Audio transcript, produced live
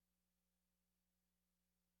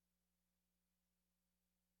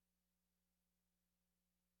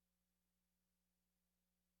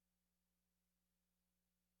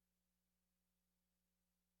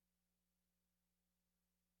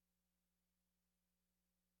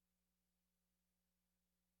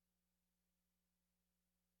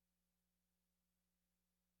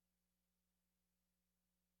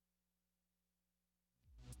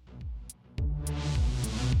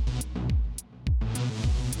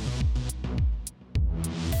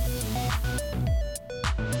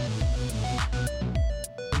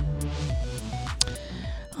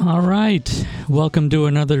All right. Welcome to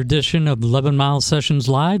another edition of 11 Mile Sessions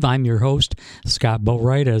Live. I'm your host, Scott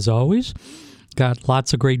Boatwright, as always. Got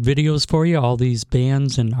lots of great videos for you, all these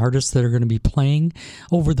bands and artists that are going to be playing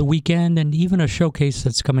over the weekend, and even a showcase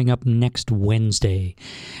that's coming up next Wednesday.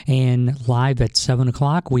 And live at 7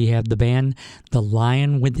 o'clock, we have the band The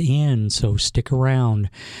Lion Within, so stick around.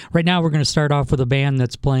 Right now, we're going to start off with a band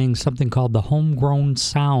that's playing something called the Homegrown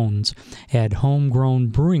Sounds at Homegrown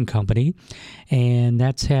Brewing Company, and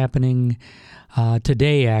that's happening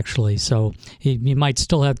today, actually, so you might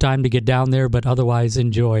still have time to get down there, but otherwise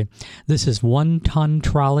enjoy. This is One Ton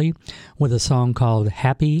Trolley with a song called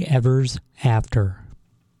Happy Evers After.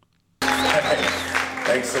 Hey,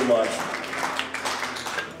 thanks so much.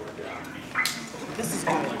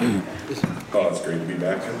 Oh, it's great to be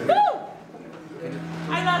back. Woo!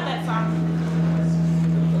 I love that song.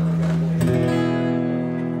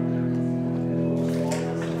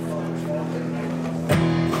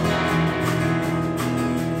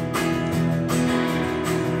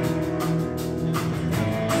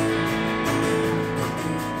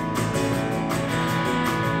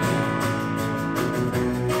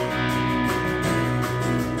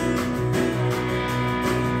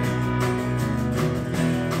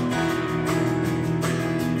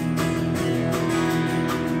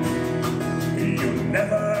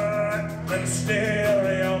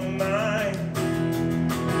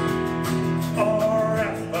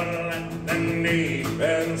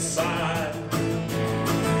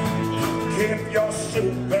 Keep your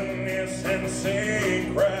souvenirs and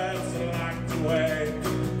secrets locked away.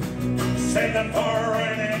 Save them for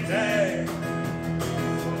any day.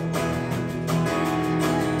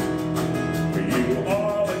 You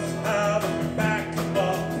always have a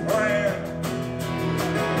backup plan,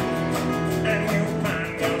 and you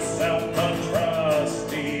find yourself a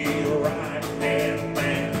trusty right-hand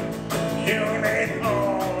man. You need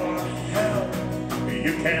all the help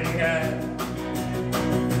you can get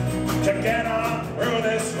to get on through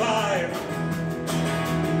this life.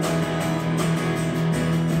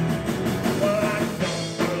 Well, I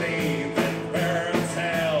don't believe in fairy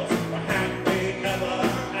tales or happy ever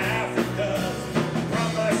afters.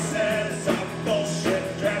 Promises of bullshit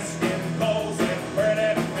dressed in clothes and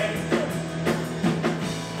pretty pictures.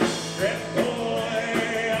 Strip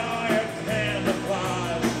away all your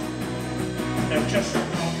camouflage and just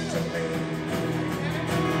talk to me.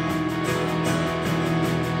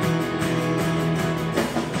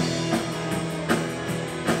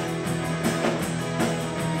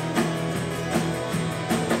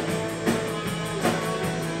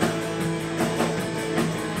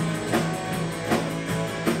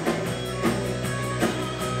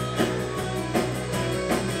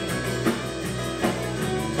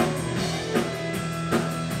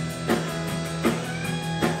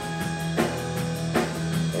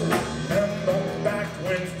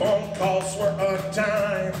 Phone calls were a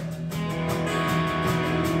dime.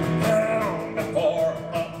 Long before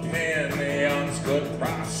opinions could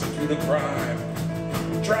prosecute a crime.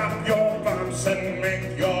 Drop your bombs and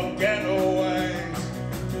make your getaways.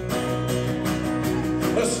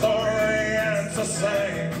 The story ends the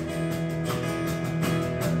same.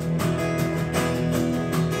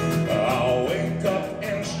 I'll wake up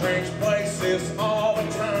in strange places all the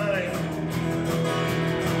time.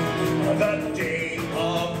 The day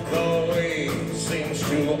of the week seems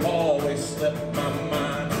to always slip my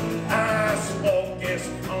mind. Eyes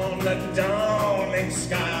focused on the dawning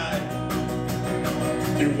sky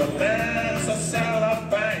through the lens of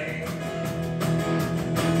cellophane.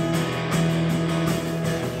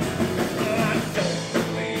 I don't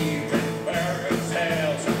believe in fairy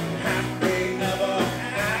tales, happy ever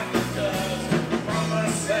afters.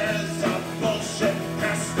 Promises of bullshit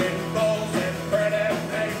dressed in clothes and pretty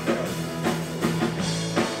paper.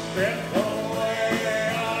 Strip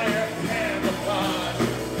away all your camouflage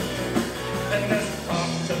and just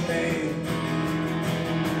talk to me.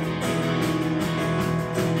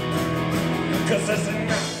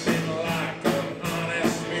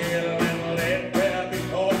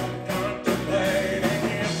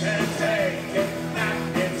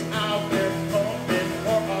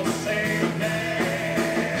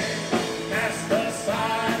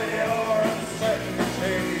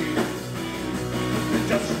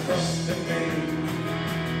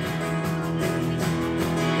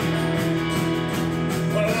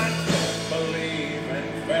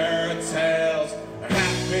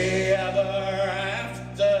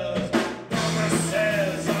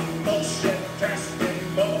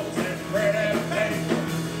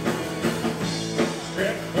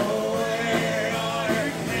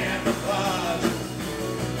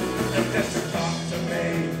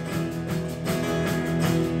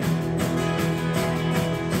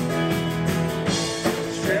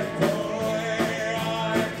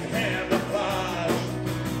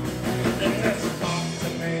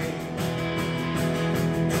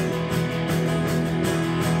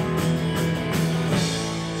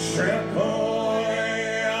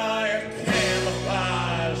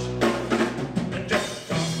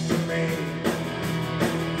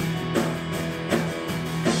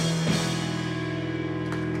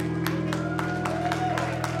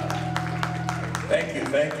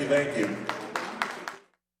 Thank you, thank you.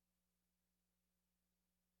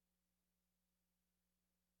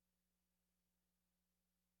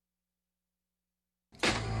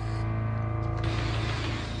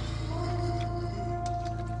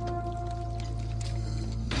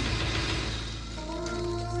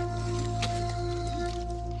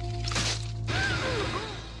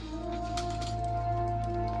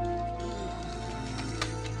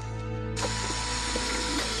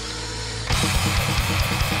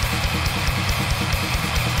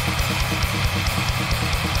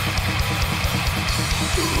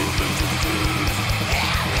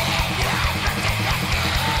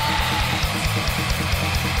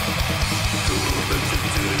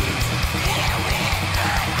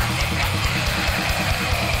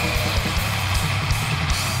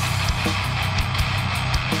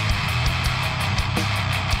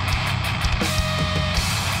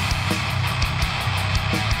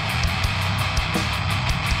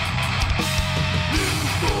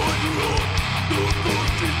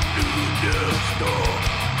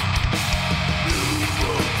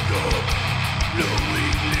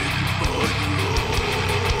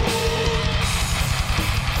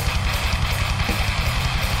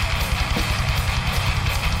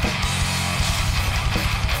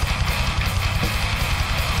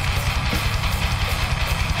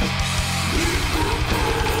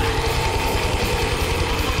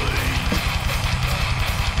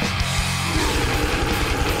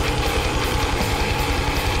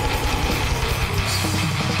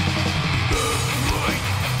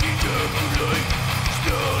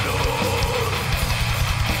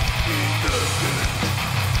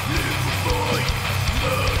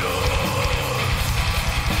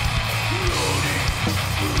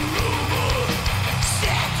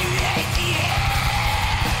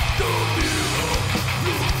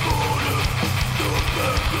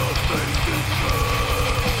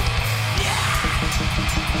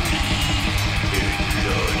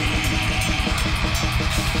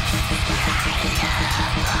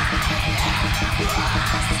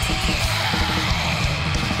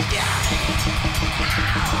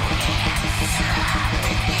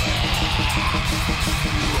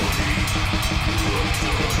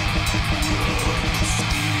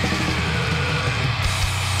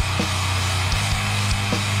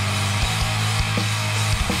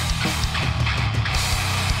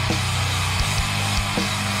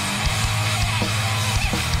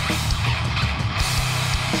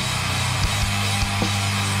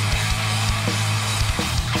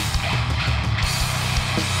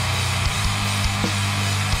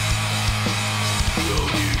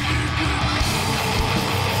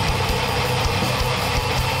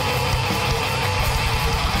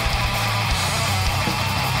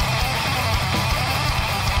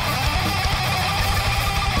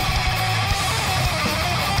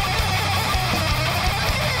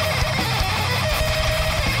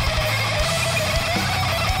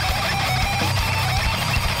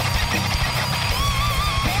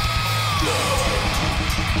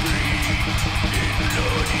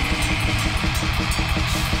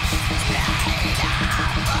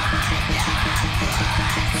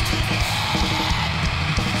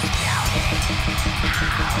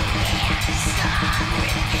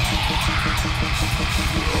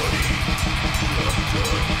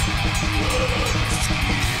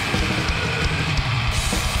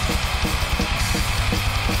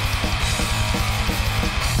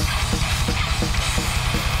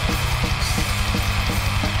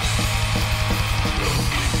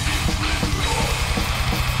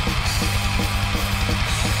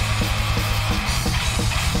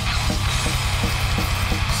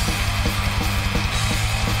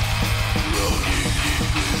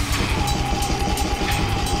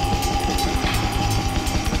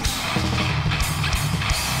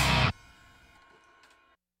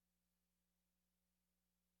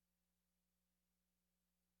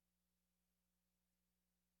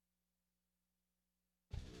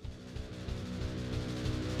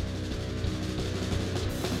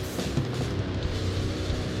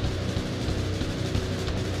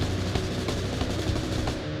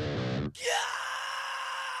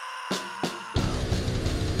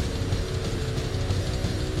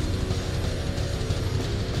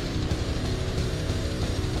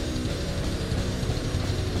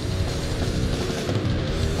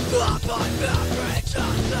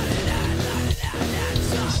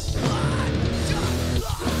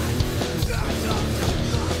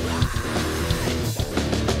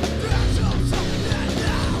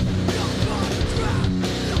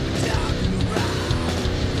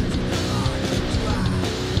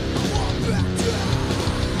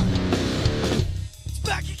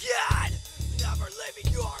 Back again, never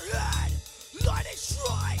leaving you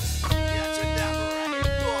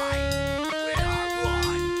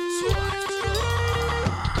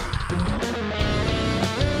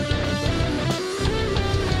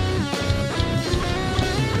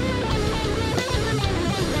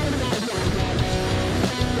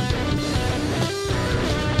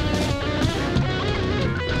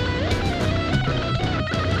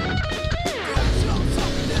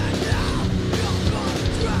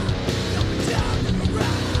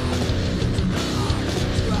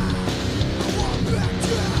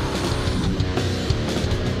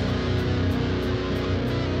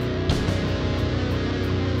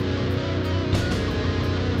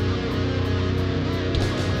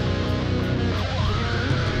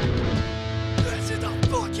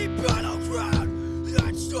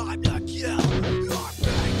time to kill your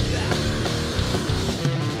bacon.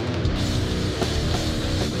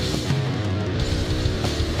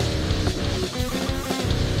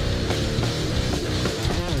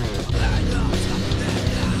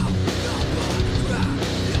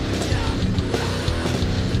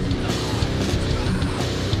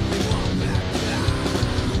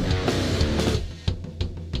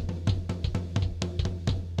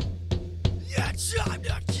 It's time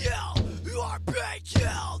to kill or be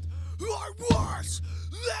killed, or worse,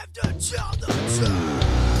 live to tell the truth.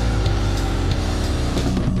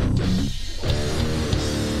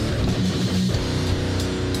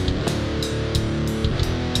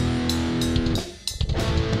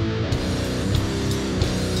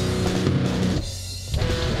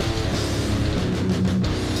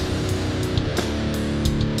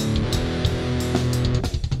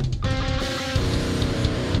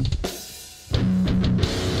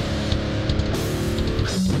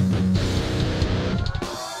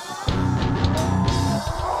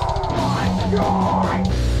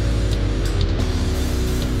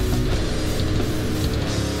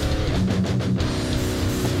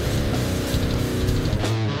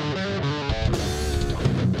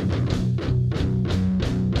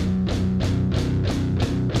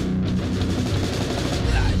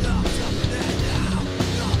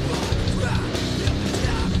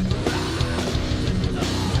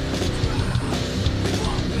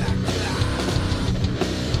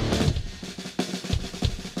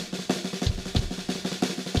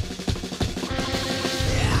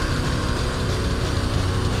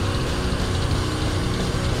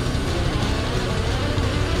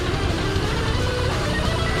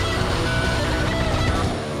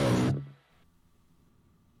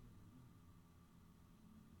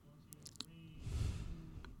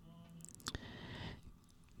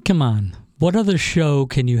 Come on. What other show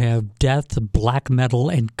can you have death, black metal,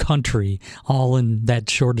 and country all in that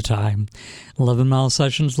short a time? 11 Mile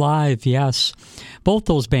Sessions Live, yes. Both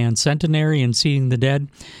those bands, Centenary and Seeing the Dead.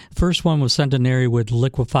 First one was Centenary with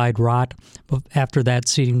Liquefied Rot. After that,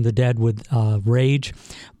 Seeing the Dead with Rage.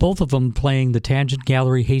 Both of them playing the Tangent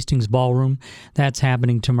Gallery, Hastings Ballroom. That's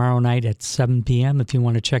happening tomorrow night at 7 p.m. if you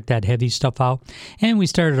want to check that heavy stuff out. And we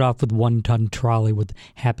started off with One Ton Trolley with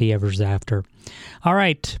Happy Evers After. All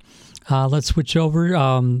right. Let's switch over.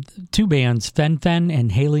 Two bands, Fen Fen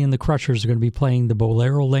and Haley and the Crushers, are going to be playing the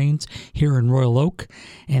Bolero Lanes here in Royal Oak,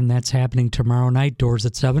 and that's happening tomorrow night, doors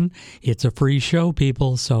at 7. It's a free show,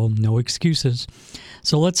 people, so no excuses.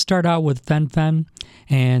 So let's start out with Fen Fen,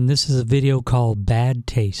 and this is a video called Bad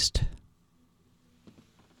Taste.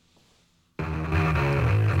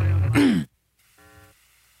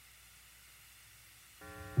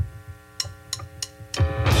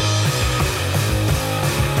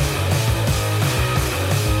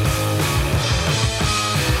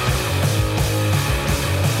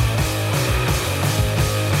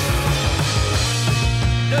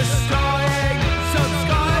 Destroying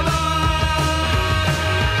subscribers,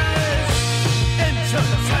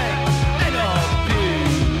 entertain and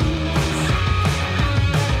abuse.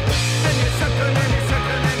 Any second, and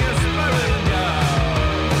you're spiraling down.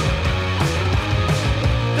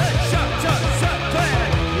 The chapters are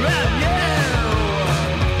playing around you.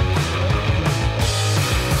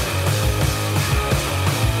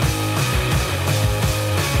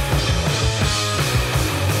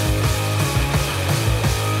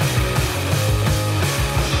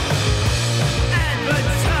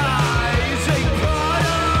 Advertising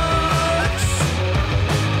products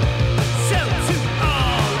sell to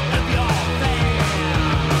all of your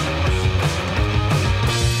fans.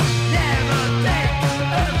 Never think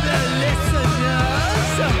of the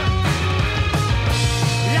listeners.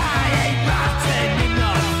 Lying rotten in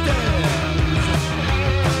your stews.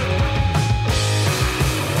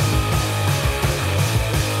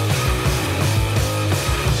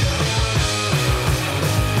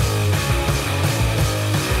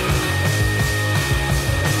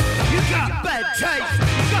 You got bad taste,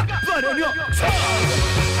 you got blood on your tongue.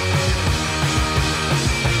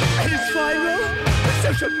 And it's viral, it's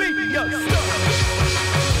social media stuff.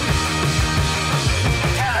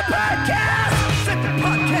 Tell the podcast, set the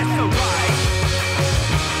podcast alright.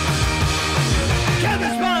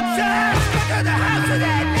 Kevin's mom says, get to the house of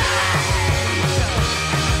that night.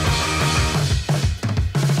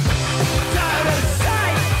 Out of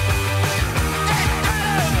sight and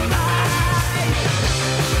out of mind.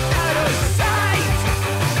 Out of sight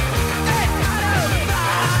and out of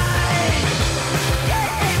mind.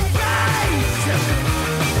 Get it right.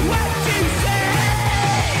 What you say.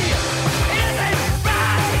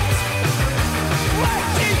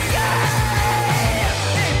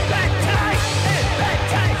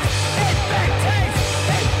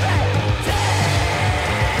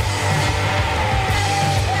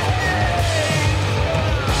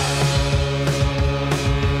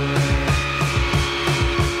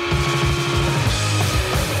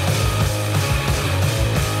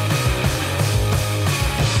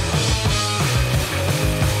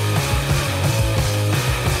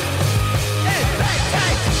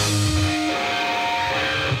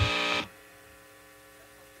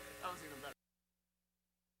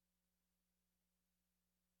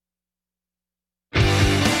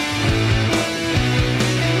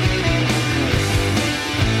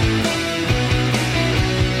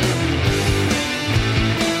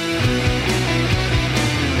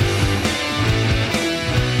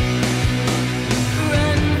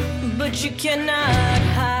 cannot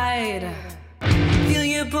hide. Feel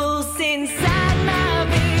your pulse inside my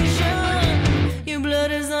vision. Your blood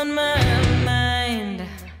is on my mind.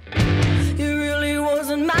 It really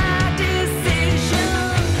wasn't my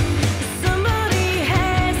decision. Somebody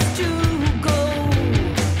has to go.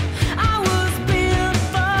 I was built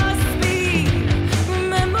for speed.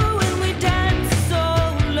 Remember when we danced so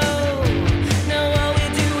low? Now all we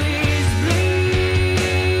do is bleed.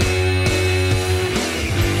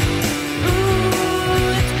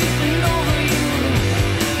 Ooh, it's creeping over you.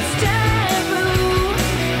 It's taboo.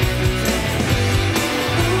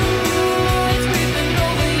 Ooh, it's creeping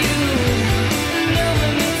over you and over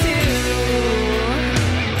me too.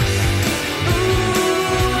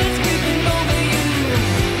 Ooh, it's creeping over you.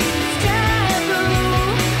 It's taboo.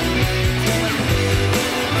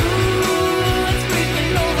 Ooh, it's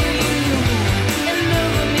creeping over you and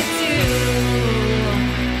over me too.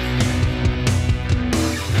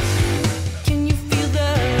 Can you feel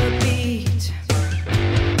the beat?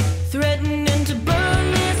 Threatening to burn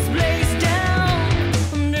this place down.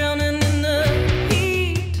 I'm drowning in the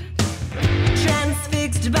heat.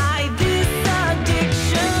 Transfixed by this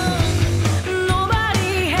addiction.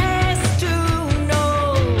 Nobody has to know.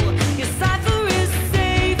 Your cipher is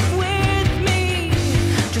safe with me.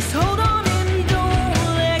 Just hold on and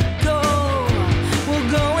don't let go. We're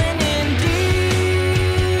going in deep.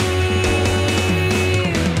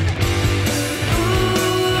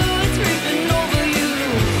 Ooh, it's creeping over you.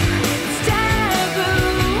 It's taboo.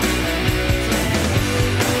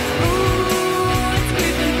 Ooh, it's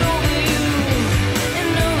creeping over you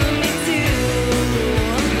and over me too.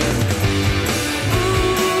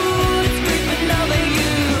 Ooh, it's creeping over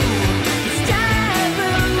you. It's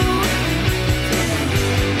taboo.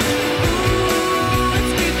 Ooh,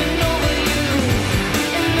 it's creeping over you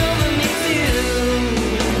and over me too.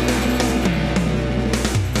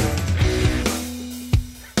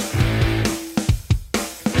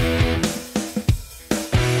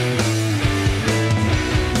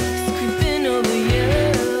 It's creeping over you.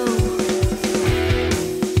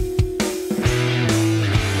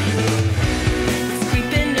 It's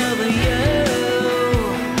creeping over you.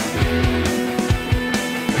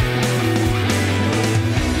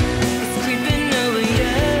 It's creeping over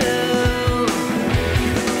you.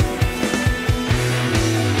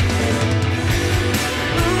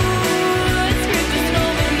 Ooh, it's creeping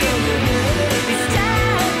over you. It's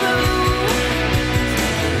taboo.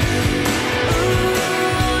 Ooh,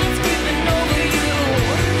 it's creeping over you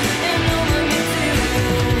and over me too.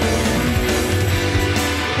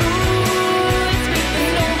 Ooh, it's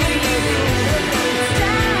creeping over you. It's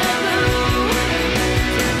taboo.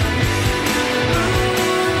 Ooh,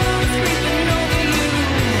 it's creeping over you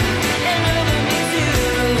and over me too.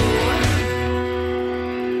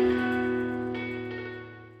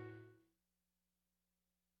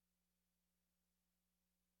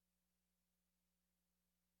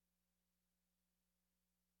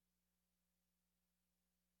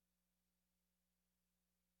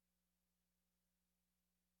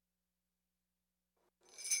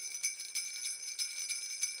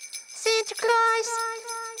 Santa Claus,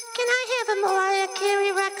 can I have a Mariah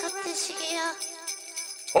Carey record this year?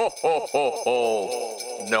 Ho, ho, ho, ho.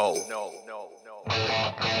 No.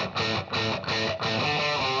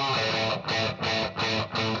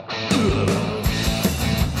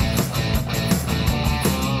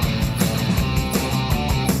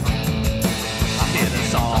 I hear the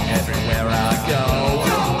song everywhere I go.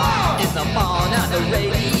 In the phone, on the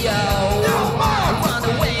radio. I run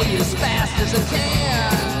away as fast as I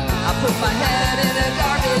can. I put my head in a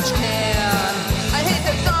garbage can. I hate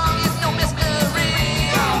that song, it's no mystery.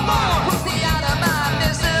 Put me out of my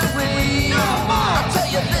misery. I'll tell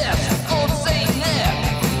you this, old Saint Nick.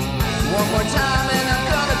 One more time and I'm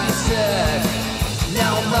gonna be sick.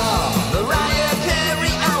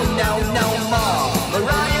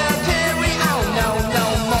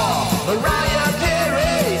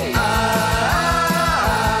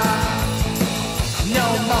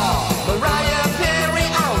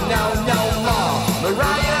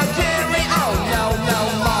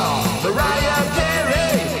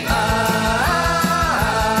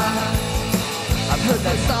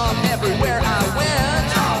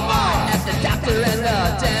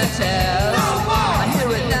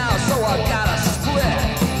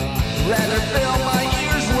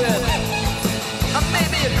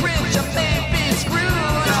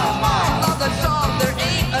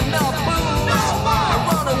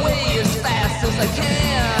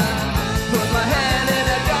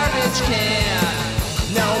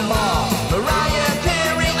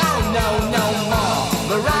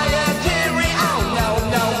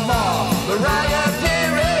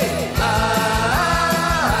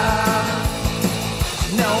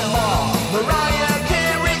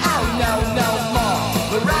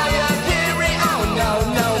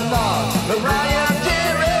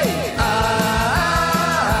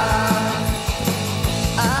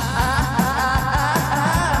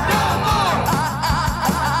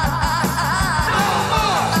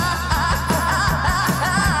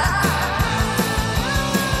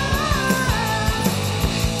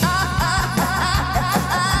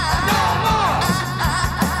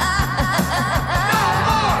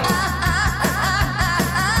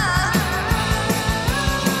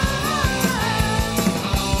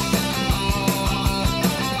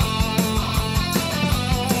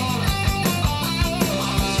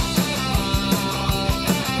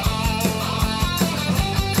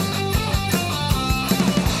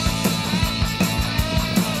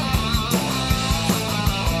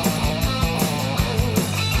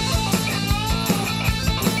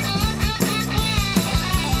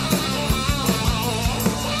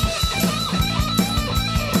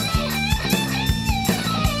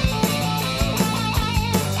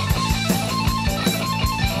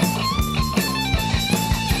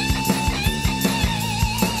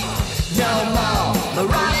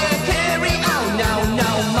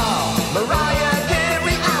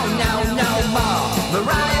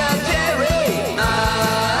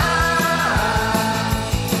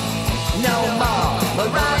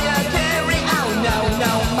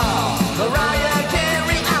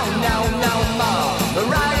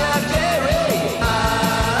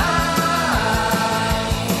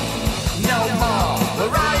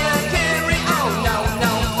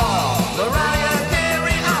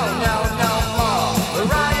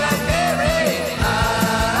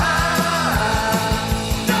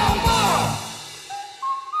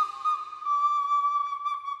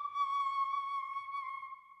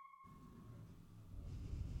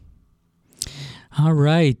 All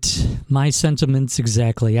right. My sentiments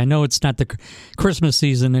exactly. I know it's not the Christmas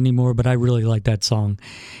season anymore, but I really like that song.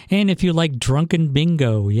 And if you like Drunken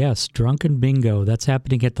Bingo, yes, Drunken Bingo, that's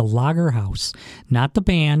happening at the Lager House. Not the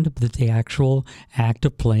band, but the actual act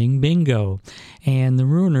of playing bingo. And the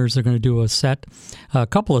Ruiners are going to do a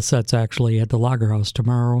couple of sets actually, at the Lager House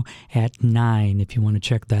tomorrow at 9, if you want to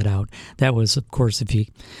check that out. That was, of course, if you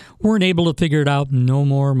weren't able to figure it out, no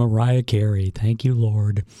more Mariah Carey. Thank you,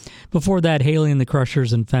 Lord. Before that, Haley and the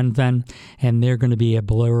Crushers and Fen Fen, and they're going to be at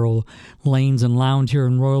Bolero Lanes and Lounge here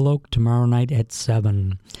in Royal Oak tomorrow night at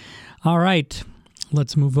 7. All right,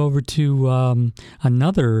 let's move over to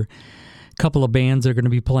another couple of bands that are going to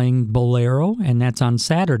be playing Bolero, and that's on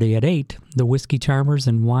Saturday at 8, the Whiskey Charmers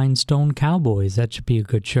and Winestone Cowboys. That should be a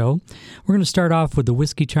good show. We're going to start off with the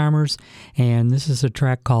Whiskey Charmers, and this is a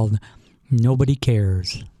track called Nobody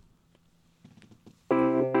Cares.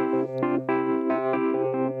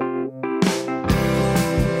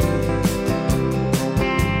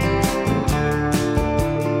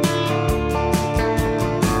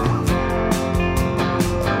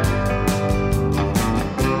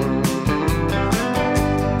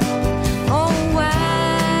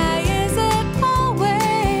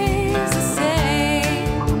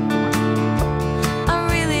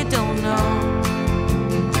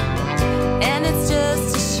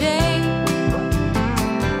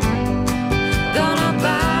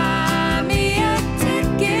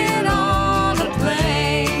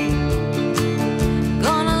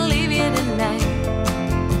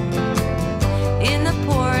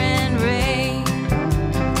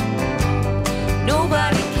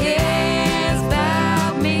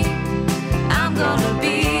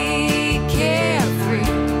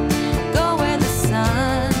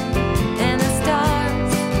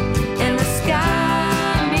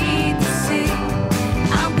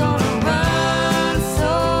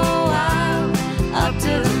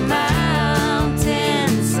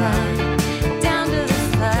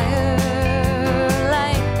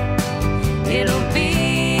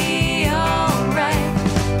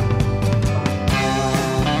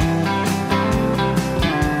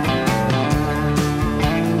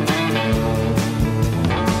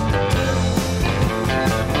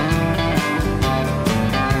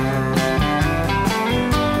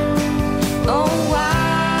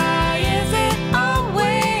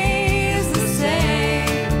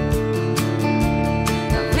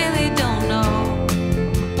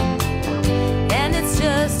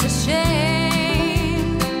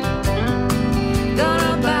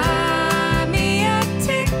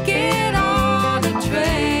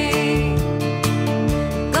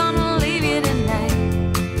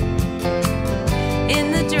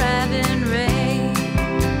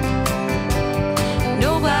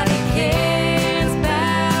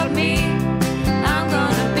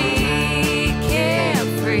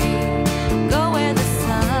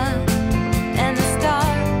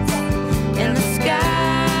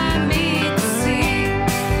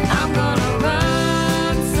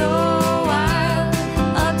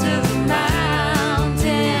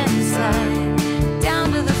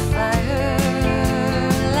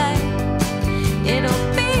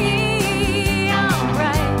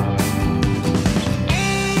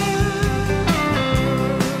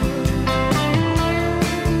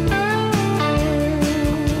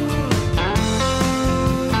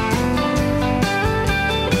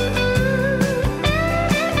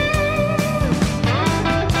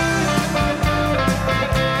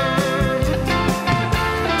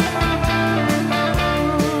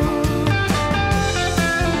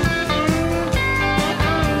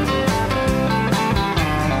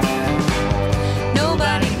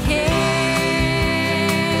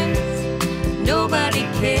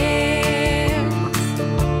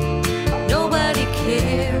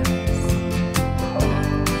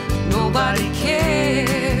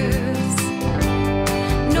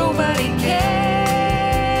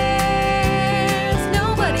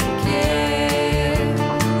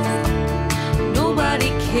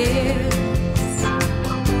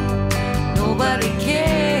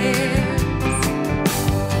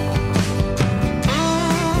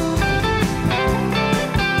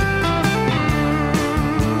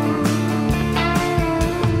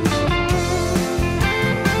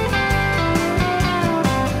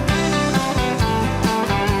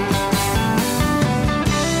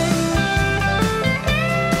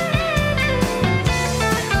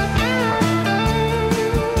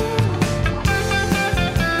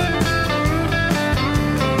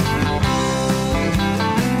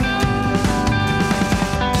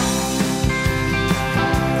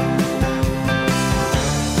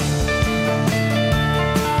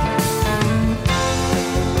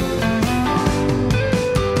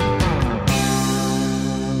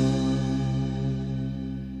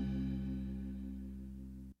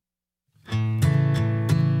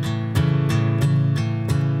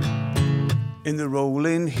 In the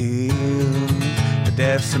rolling hills of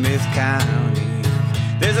Deaf Smith County,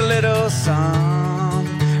 there's a little song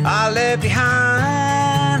I left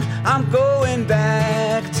behind. I'm going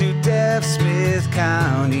back to Deaf Smith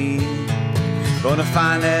County, gonna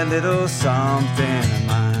find that little something of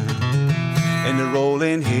mine. In the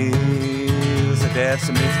rolling hills of Deaf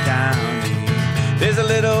Smith County, there's a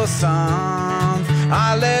little song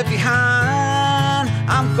I left behind.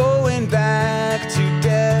 I'm going back to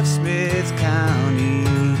Deaf Smith County,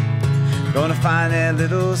 gonna find that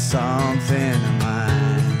little something of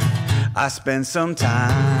mine. I spent some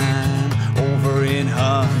time over in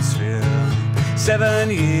Huntsville,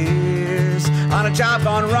 7 years on a job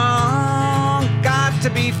gone wrong. Got to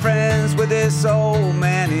be friends with this old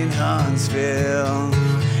man in Huntsville.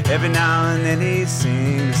 Every now and then he'd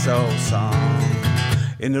sing this old song.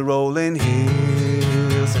 In the rolling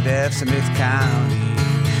hills of Deaf Smith County,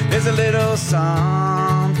 there's a little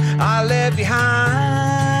song I left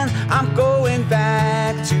behind. I'm going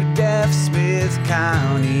back to Deaf Smith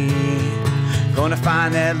County, gonna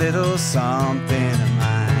find that little something of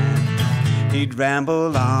mine. He'd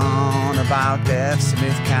ramble on about Deaf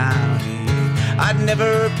Smith County. I'd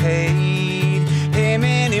never paid him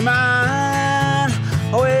any mind.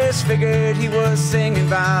 Always figured he was singing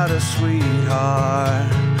about a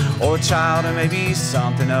sweetheart or a child, or maybe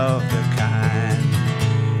something of the kind.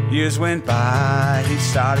 Years went by, he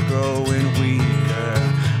started growing weaker.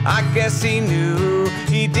 I guess he knew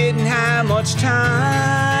he didn't have much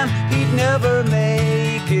time. He'd never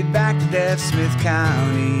make it back to Deaf Smith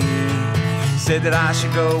County. Said that I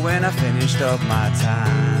should go when I finished up my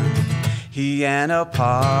time. He and a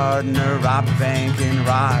partner robbed a bank in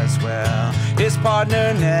Roswell. His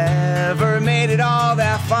partner never made it all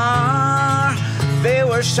that far. They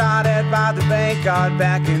were shot at by the bank guard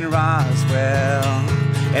back in Roswell,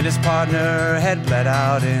 and his partner had bled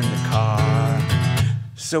out in the car.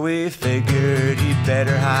 So he figured he'd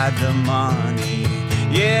better hide the money.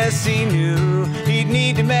 Yes, he knew he'd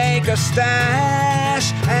need to make a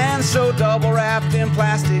stash, and so double wrapped in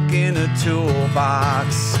plastic in a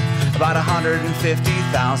toolbox, about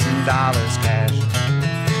 $150,000 cash.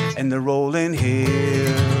 In the rolling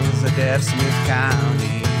hills of Deaf Smith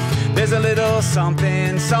County, there's a little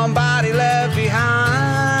something somebody left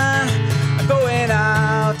behind. Going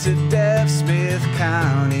out to Deaf Smith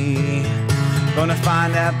County, gonna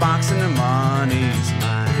find that box and the money's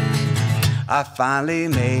mine. I finally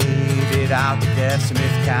made it out to Deaf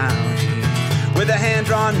Smith County with a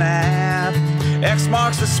hand-drawn map. X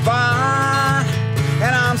marks the spot,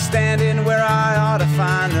 and I'm standing where I ought to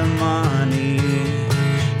find the money,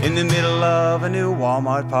 in the middle of a new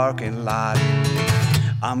Walmart parking lot.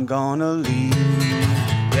 I'm gonna leave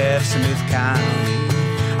Deaf Smith County.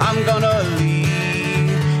 I'm gonna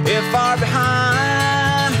leave it far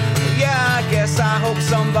behind. Yeah, I guess I hope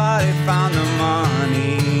somebody found the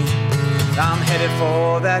money. I'm headed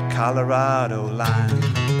for that Colorado line.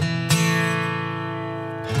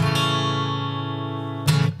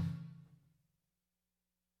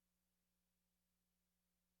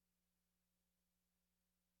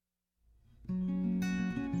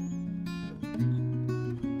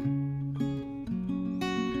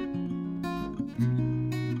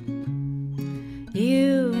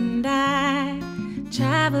 You and I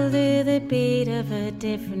travel to the beat of a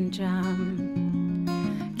different drum.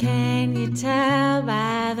 Can you tell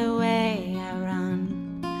by the way I run?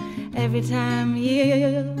 Every time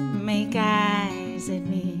you make eyes at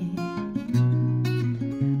me,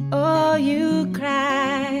 oh, you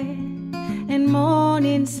cry and moan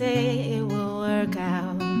and say it will work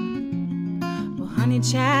out. Well, honey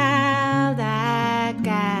child, I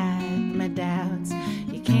got my doubts.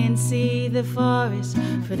 You can't see the forest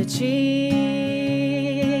for the trees.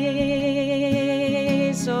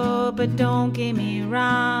 Oh, but don't get me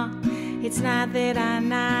wrong, it's not that I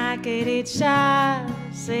knock it, it's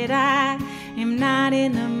just that I am not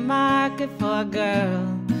in the market for a girl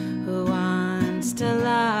who wants to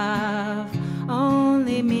love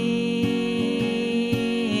only me.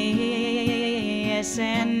 Yes,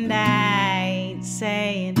 and I ain't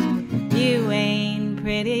saying you ain't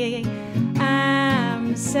pretty,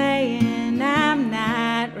 I'm saying I'm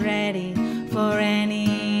not ready for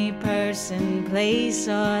any person, place,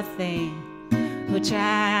 or thing who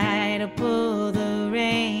try to pull the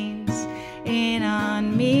reins in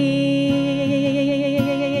on me.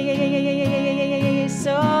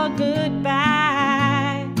 So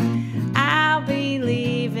goodbye, I'll be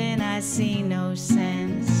leaving, I see no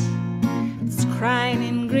sense. It's crying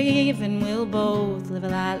and grieving, we'll both live a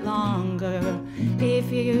lot longer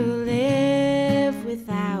if you live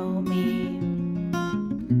without me.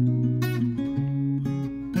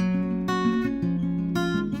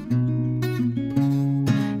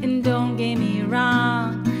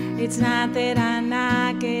 It's not that I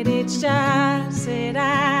knock it, it's just that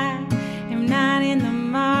I am not in the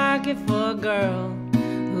market for a girl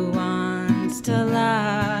who wants to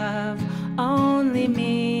love only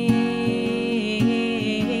me.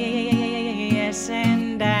 Yes,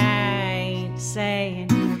 and I ain't saying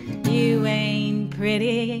you ain't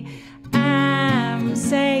pretty. I'm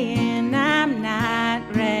saying I'm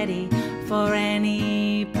not ready for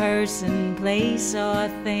any person, place, or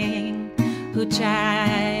thing who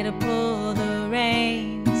try to pull the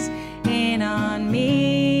reins in on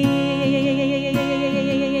me.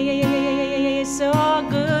 So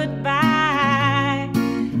goodbye,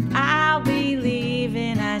 I'll be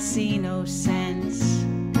leaving. I see no sense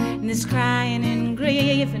in this crying and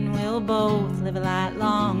grief, and we'll both live a lot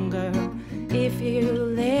longer if you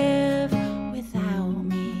live without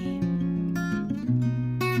me.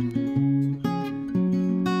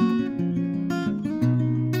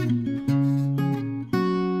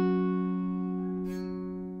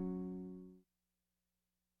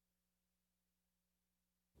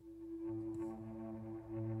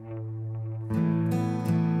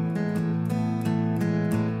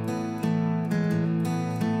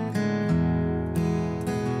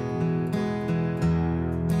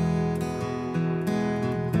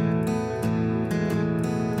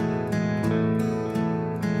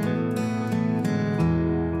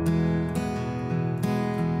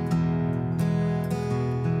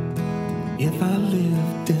 If I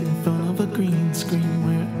lived in front of a green screen,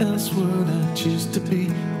 where else would I choose to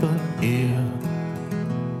be but here?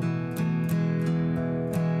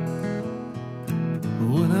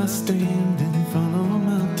 Would I stand in front of a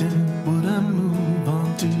mountain? Would I move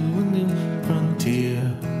on to a new frontier?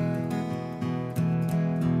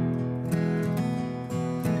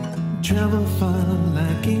 Travel far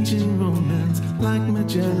like ancient romance, like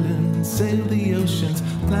Magellan, sail the oceans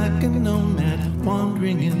like a nomad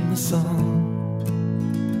wandering in the sun.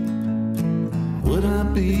 Would I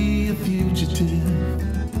be a fugitive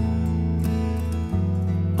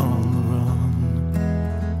on the run?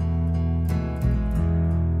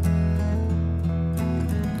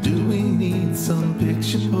 Do we need some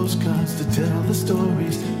picture postcards to tell the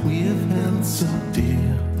stories we have held so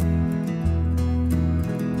dear?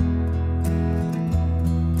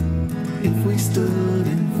 If we stood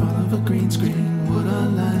in front of a green screen, would our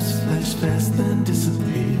lives flash fast and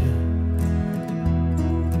disappear?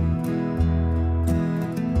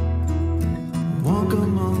 Walk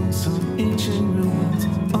among some ancient ruins,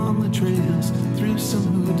 on the trails, through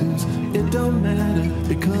some hoodoos. It don't matter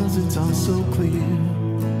because it's all so clear.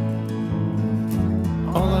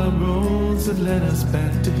 All our roads that led us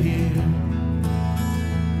back to here.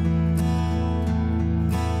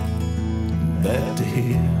 Back to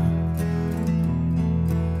here.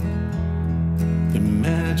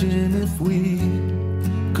 Imagine if we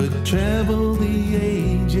could travel the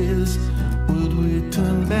ages. Would we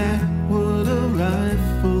turn back? Would a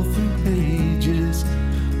rifle through pages,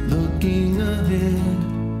 looking ahead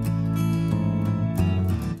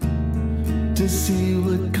to see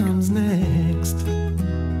what comes next?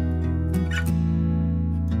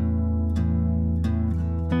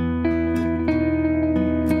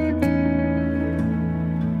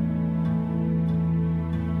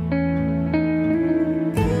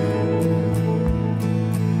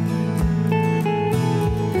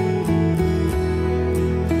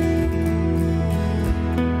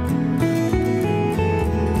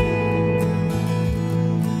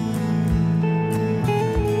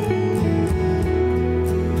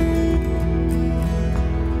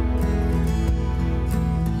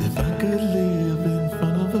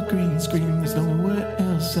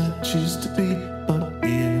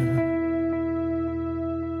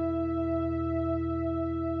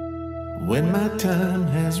 When my time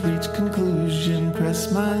has reached conclusion,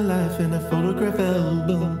 press my life in a photograph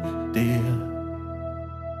album, dear.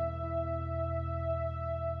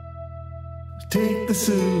 Take the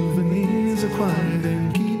souvenirs acquired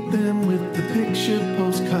and keep them with the picture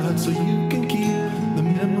postcard so you can keep the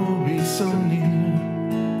memories so near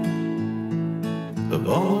of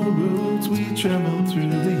all the roads we traveled through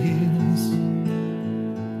the years.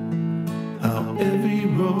 How every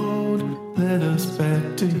road led us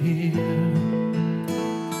back to here.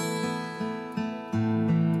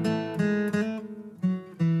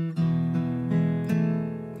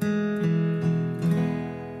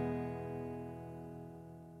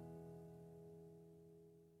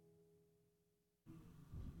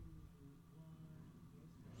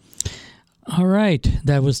 All right,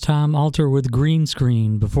 that was Tom Alter with Green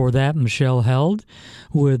Screen. Before that, Michelle Held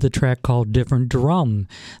with a track called Different Drum.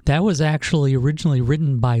 That was actually originally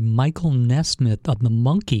written by Michael Nesmith of the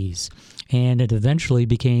Monkees, and it eventually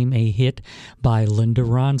became a hit by Linda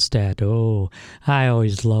Ronstadt. Oh, I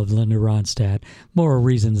always loved Linda Ronstadt. More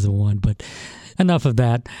reasons than one, but enough of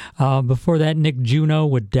that. Before that, Nick Juno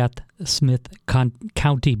with Death Smith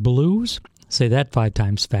County Blues. Say that 5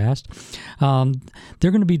 times fast.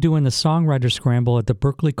 They're going to be doing the Songwriter Scramble at the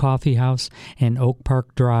Berkeley Coffee House and Oak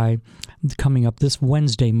Park Drive coming up this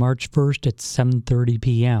Wednesday, March 1st at 7:30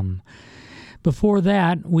 p.m. Before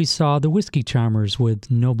that, we saw the Whiskey Charmers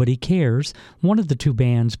with Nobody Cares, one of the 2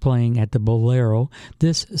 bands playing at the Bolero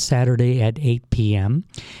this Saturday at 8 p.m.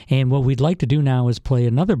 And what we'd like to do now is play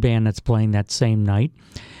another band that's playing that same night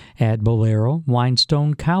at Bolero,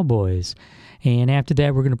 Winestone Cowboys. And after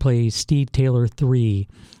that, we're going to play Steve Taylor 3,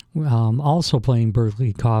 also playing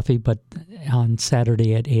Berkeley Coffee, but on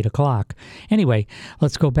Saturday at 8 o'clock. Anyway,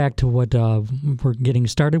 let's go back to what we're getting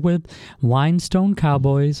started with. Winestone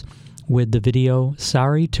Cowboys with the video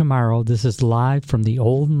Sorry Tomorrow. This is live from the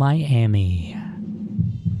Old Miami.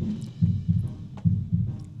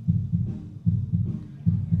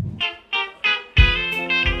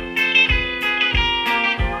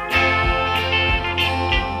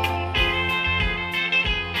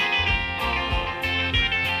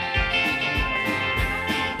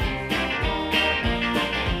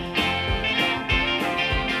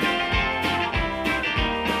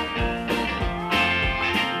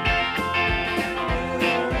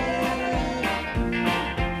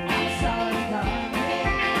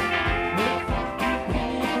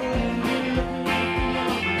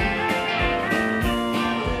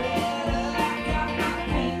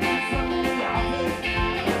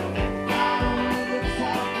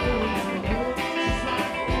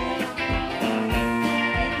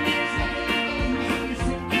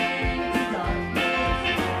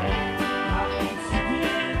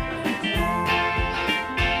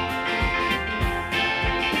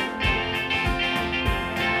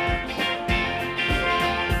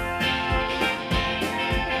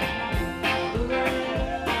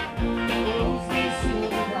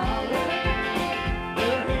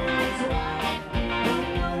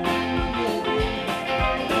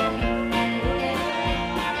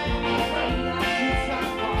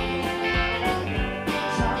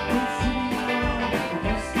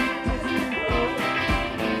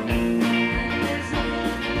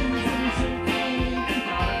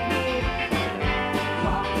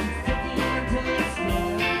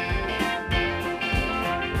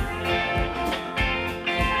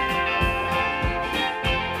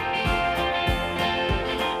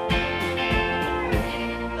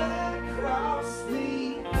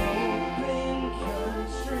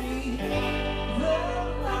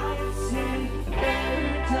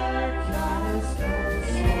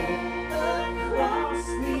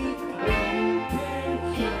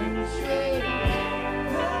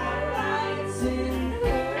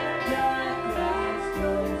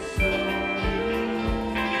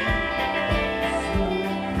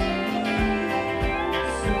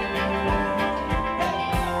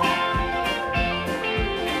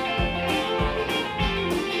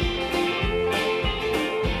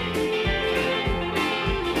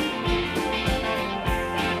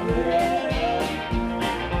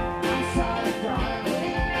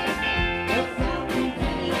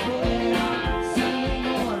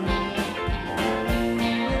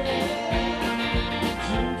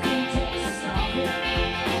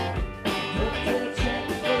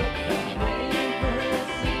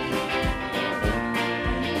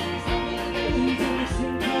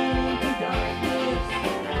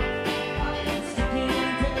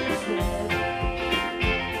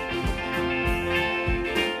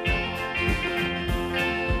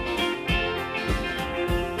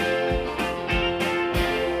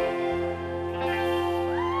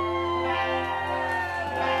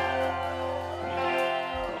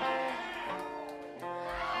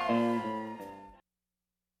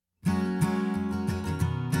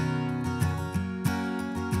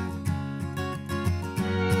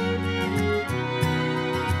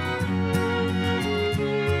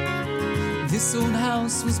 This old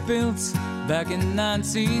house was built back in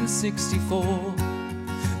 1964,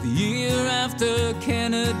 the year after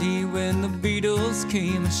Kennedy, when the Beatles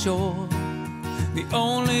came ashore. The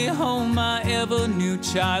only home I ever knew,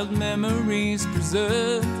 child memories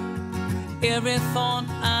preserved. Every thought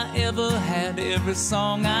I ever had, every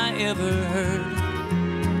song I ever heard.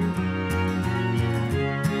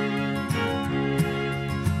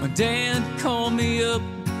 My dad called me up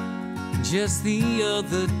just the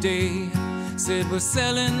other day, said we're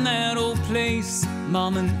selling that old place.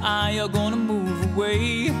 Mom and I are gonna move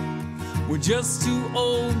away. We're just too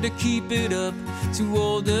old to keep it up, too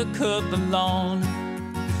old to cut the lawn.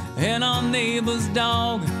 And our neighbor's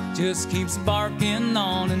dog just keeps barking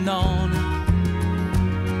on and on.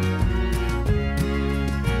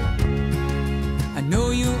 I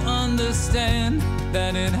know you understand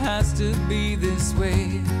that it has to be this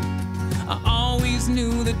way. I always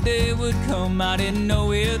knew the day would come, I didn't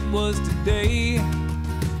know it was today.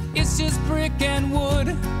 It's just brick and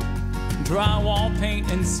wood, drywall, paint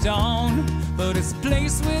and stone, but it's a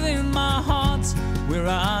place within my heart where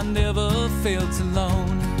I never felt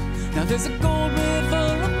alone. Now there's a gold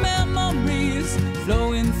river of memories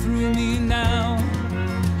flowing through me now.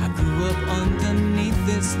 I grew up underneath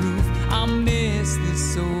this roof, I miss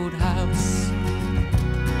this old house.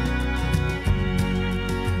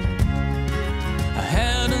 I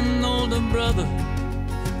had an older brother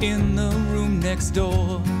in the room next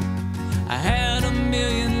door. I had a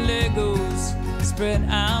million Legos spread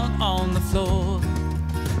out on the floor.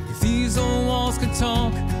 If these old walls could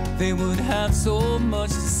talk, they would have so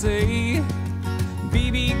much to say.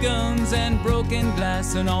 BB guns and broken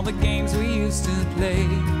glass and all the games we used to play.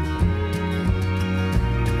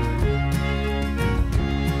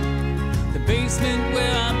 The basement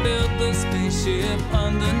where I built the spaceship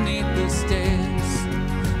underneath the stairs.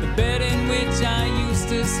 The bed in which I used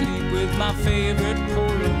to sleep with my favorite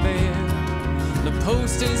polar bear. The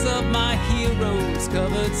posters of my heroes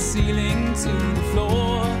covered ceiling to the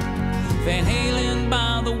floor. Van Halen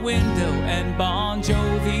by the window and Bon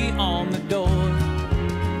Jovi on the door.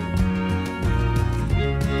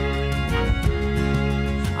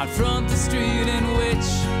 Out front the street in which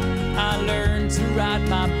I learned to ride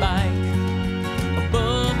my bike.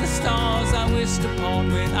 Above the stars I wished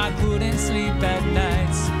upon when I couldn't sleep at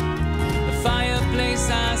nights. The fireplace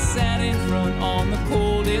I sat in front on the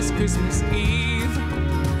coldest Christmas Eve.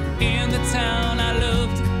 In the town I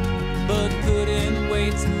loved but couldn't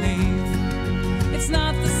wait to leave. It's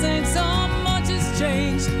not the same, so much has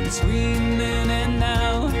changed between then and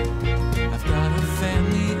now. I've got a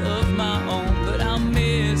family of my own, but I'll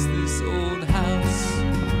miss this old house.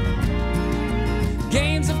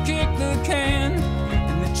 Games have kicked the can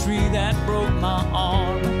and the tree that broke my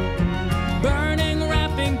arm. Burning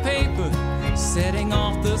wrapping paper, setting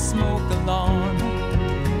off the smoke alarm.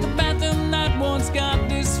 The bathroom that once got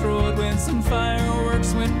destroyed when some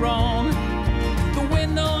fireworks went wrong. The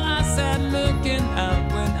window I sat looking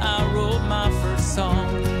out when I wrote my first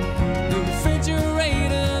song. The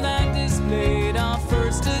refrigerator that displayed our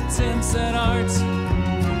first attempts at art.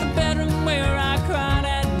 The bedroom where I cried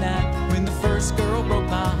at night when the first girl broke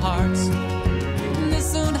my heart. In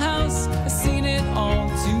this old house, I've seen it all.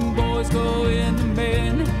 Two boys go into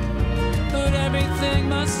men. But everything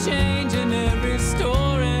must change and every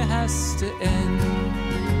story has to end.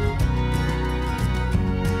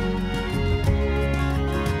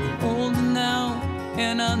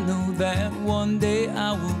 And I know that one day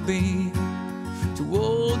I will be too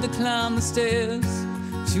old to climb the stairs,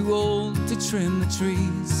 too old to trim the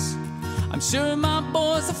trees. I'm sure my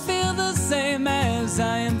boys will feel the same as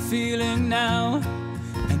I am feeling now.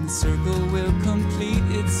 And the circle will complete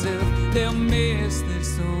itself, they'll miss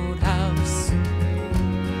this old house.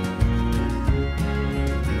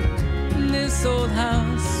 This old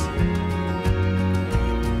house.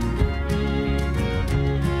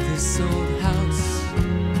 This old house.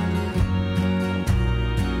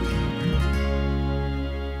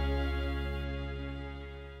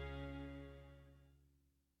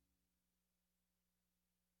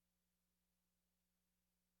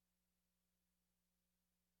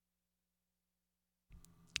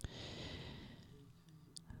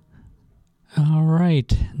 All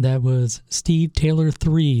right, that was Steve Taylor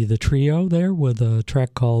 3, the trio there, with a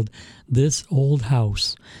track called This Old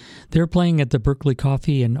House. They're playing at the Berkeley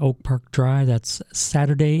Coffee in Oak Park Drive. That's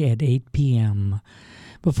Saturday at 8 p.m.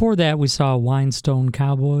 Before that, we saw Winestone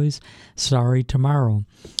Cowboys, Sorry Tomorrow,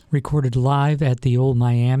 recorded live at the Old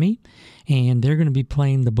Miami, and they're going to be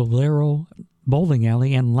playing the Bolero Bowling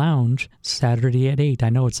Alley and Lounge Saturday at 8. I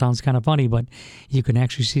know it sounds kind of funny, but you can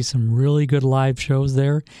actually see some really good live shows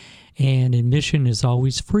there. And admission is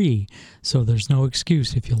always free, so there's no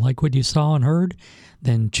excuse. If you like what you saw and heard,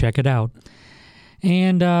 then check it out.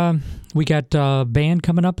 And we got a band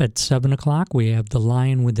coming up at 7 o'clock. We have The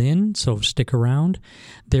Lion Within, so stick around.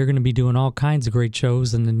 They're going to be doing all kinds of great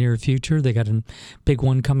shows in the near future. They got a big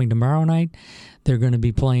one coming tomorrow night. They're going to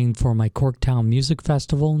be playing for my Corktown Music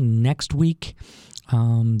Festival next week.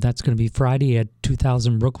 That's going to be Friday at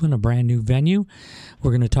 2000 Brooklyn, a brand new venue.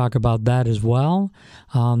 We're going to talk about that as well.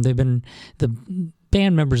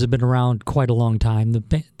 band members have been around quite a long time.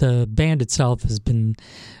 The band itself has been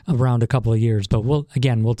around a couple of years, but we'll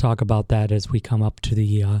talk about that as we come up to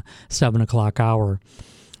the 7 o'clock hour.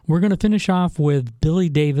 We're going to finish off with Billy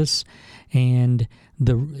Davis and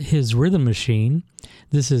his Rhythm Machine.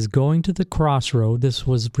 This is Going to the Crossroad. This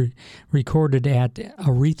was recorded at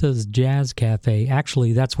Aretha's Jazz Cafe.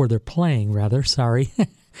 Actually, that's where they're playing, rather. Sorry.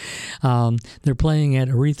 They're playing at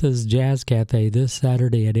Aretha's Jazz Cafe this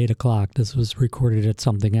Saturday at 8 o'clock. This was recorded at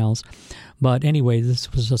something else. But anyway,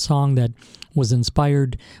 this was a song that was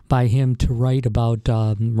inspired by him to write about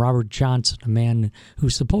Robert Johnson, a man who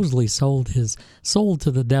supposedly sold his soul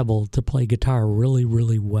to the devil to play guitar really,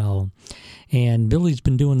 really well. And Billy's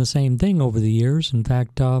been doing the same thing over the years. In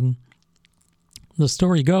fact, the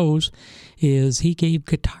story goes is he gave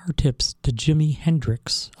guitar tips to Jimi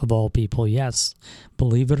Hendrix, of all people. Yes,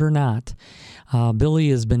 believe it or not. Billy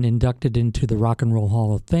has been inducted into the Rock and Roll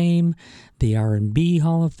Hall of Fame, the R&B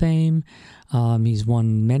Hall of Fame. He's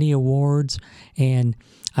won many awards, and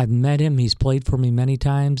I've met him. He's played for me many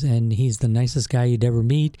times, and he's the nicest guy you'd ever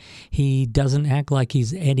meet. He doesn't act like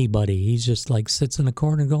he's anybody. He's just like sits in the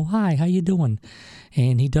corner and go, "Hi, how you doing?"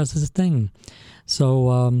 And he does his thing.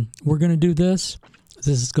 So we're going to do this.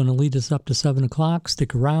 This is going to lead us up to 7 o'clock.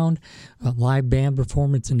 Stick around. A live band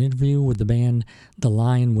performance and interview with the band The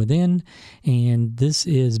Lion Within. And this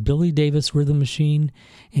is Billy Davis Rhythm Machine.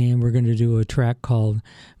 And we're going to do a track called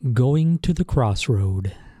Going to the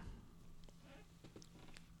Crossroad.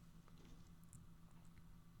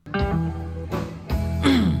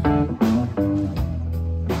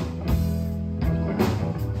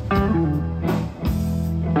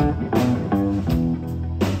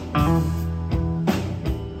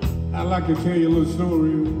 I'd like to tell you a little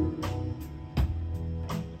story.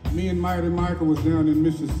 Me and Mighty Michael was down in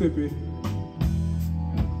Mississippi,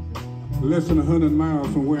 less than 100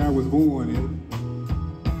 miles from where I was born in.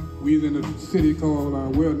 We was in a city called,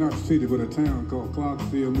 well, not a city, but a town called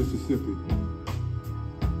Clarksville, Mississippi.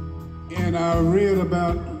 And I read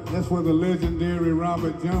about, that's where the legendary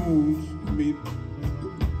Robert Jones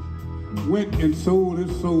went and sold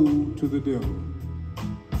his soul to the devil.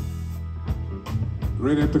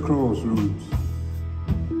 Right at the crossroads.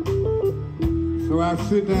 So I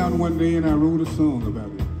sit down one day and I wrote a song about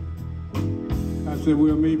it. I said,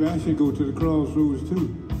 well, maybe I should go to the crossroads too.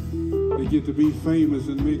 They get to be famous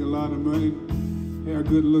and make a lot of money, have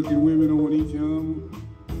good-looking women on each arm.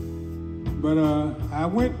 But I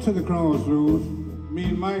went to the crossroads. Me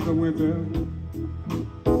and Michael went there,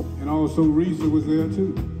 and also Risa was there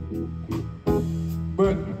too.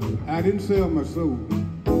 But I didn't sell my soul.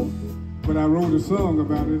 But I wrote a song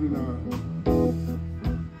about it, and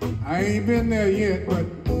I ain't been there yet, but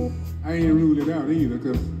I ain't ruled it out either,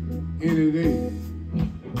 because any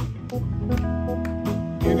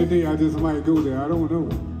day I just might go there. I don't know.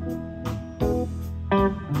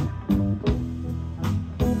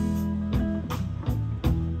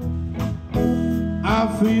 I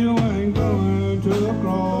feel like going to the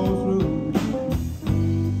crossroads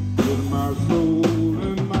with my soul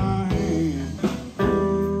in my hand.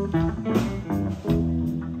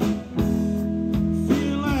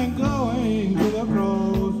 Feel like going to the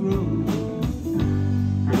crossroads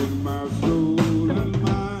with my soul in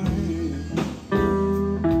my hand.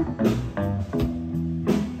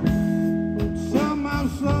 Sell my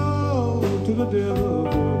soul to the devil.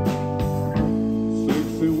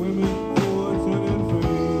 Sexy women.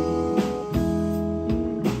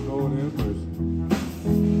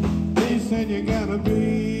 You gotta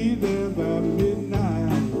be there by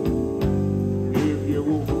midnight if you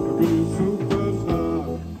want to be a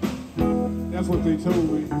superstar. That's what they told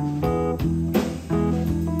me.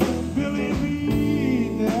 Billy, be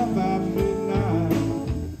there by midnight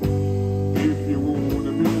if you want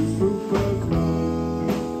to be a superstar.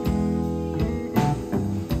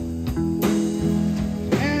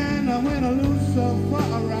 And I went a loose for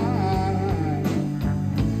a ride.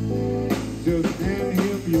 Just hand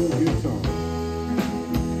him your guitar.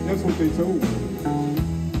 That's what they told me.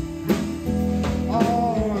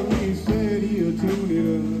 Oh, and he said he'll tune it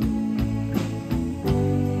up,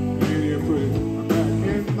 and he'll put it back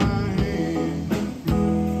in my hand.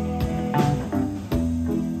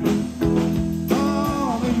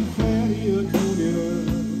 Oh, he said he'll tune it up,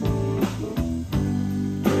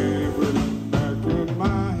 and he'll put it back in my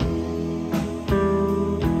hand.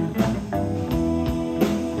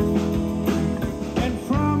 And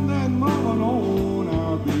from that moment on,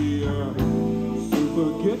 I'll be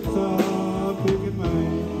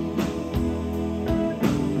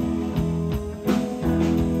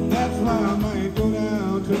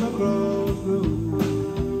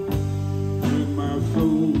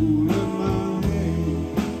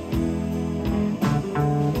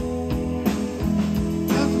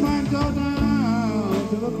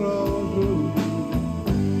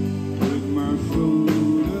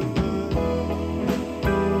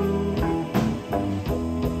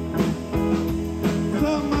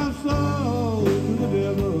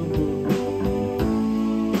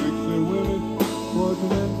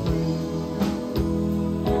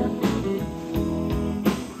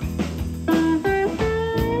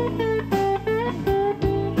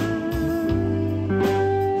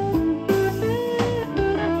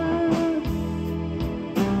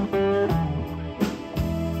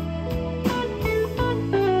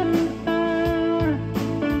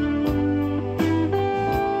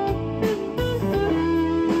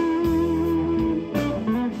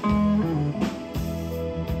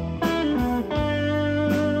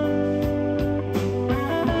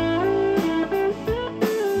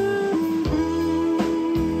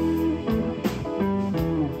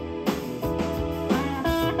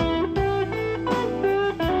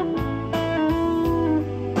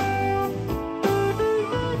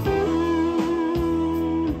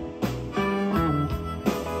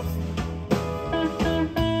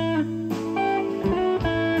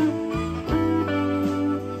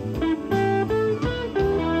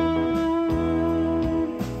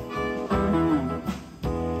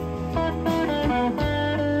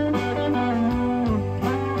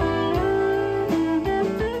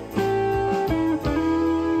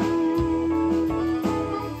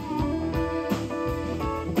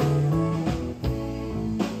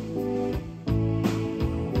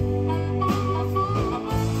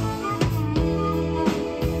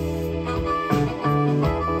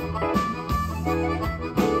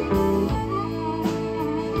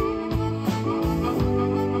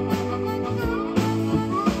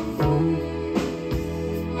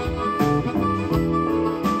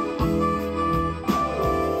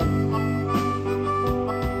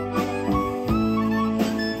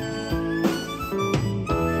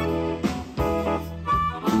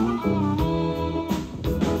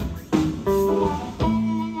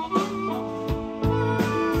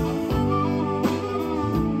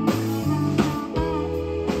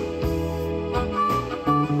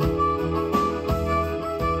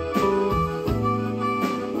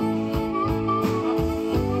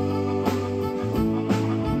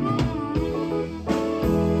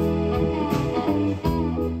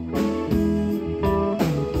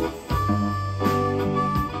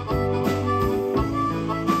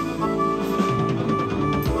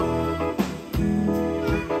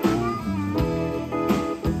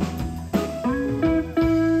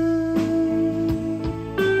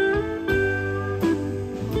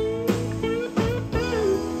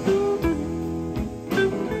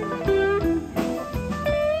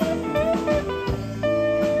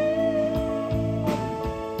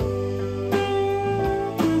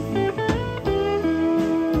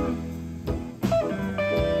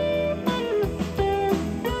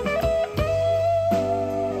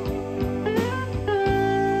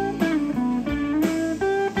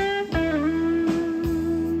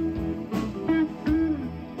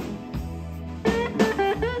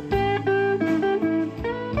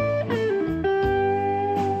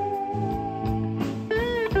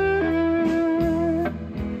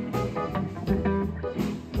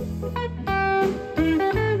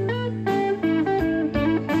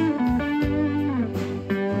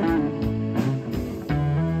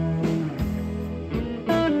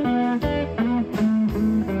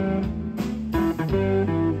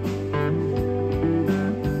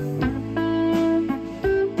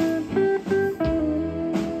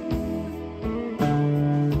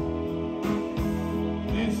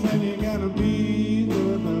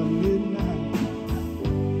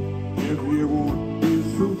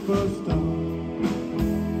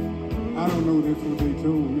know, that's what they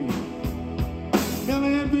told me. Come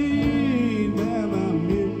and be by my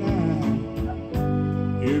midnight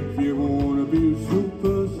if you wanna be a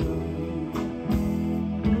superstar.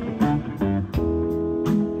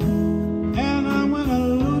 And I'm gonna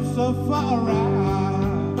lose so far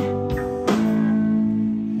out.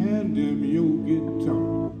 Hand him your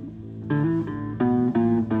guitar.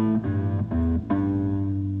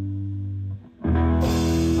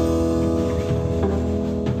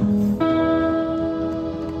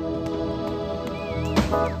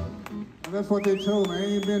 That's what they told me. I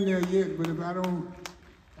ain't been there yet, but if I don't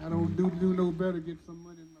do no better, get some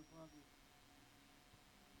money in my pocket.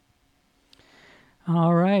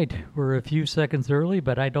 All right, we're a few seconds early,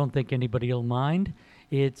 but I don't think anybody will mind.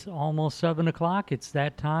 It's almost 7 o'clock. It's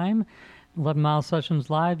that time. 11 Mile Sessions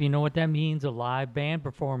Live. You know what that means, a live band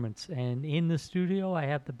performance. And in the studio, I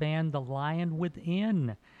have the band The Lion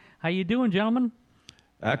Within. How you doing, gentlemen?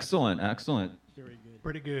 Excellent, excellent. Very good.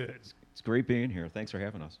 Pretty good. It's great being here. Thanks for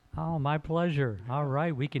having us. Oh, my pleasure. All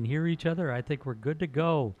right, we can hear each other. I think we're good to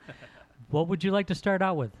go. What would you like to start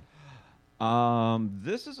out with?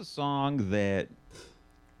 This is a song that,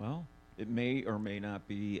 well, it may or may not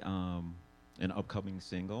be an upcoming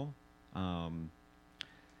single.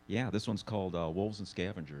 Yeah, this one's called Wolves and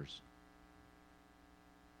Scavengers.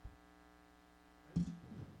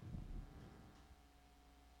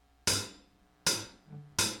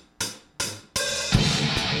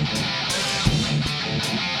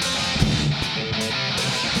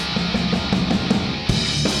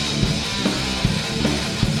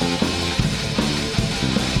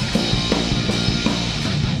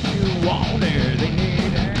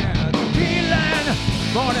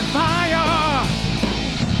 Morning fire,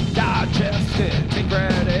 digested,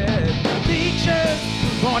 regretted, leeches,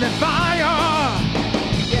 morning fire,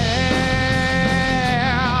 yeah.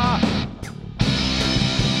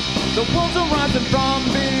 The wolves are rising from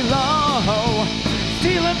below,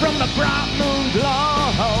 stealing from the bright moon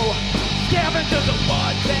glow, scavengers of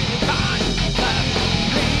what they find, left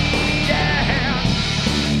bleeding.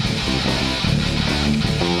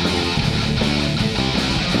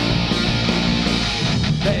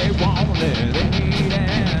 They want it, they need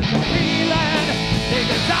it, feeling, they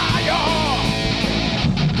desire,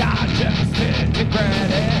 digested,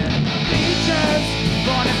 regretted, leeches,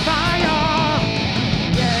 burning fire,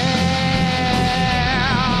 yeah.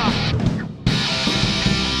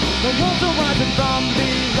 The wolves are rising from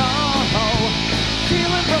below,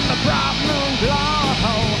 stealing from the bright moon glow,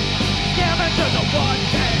 scavengers of what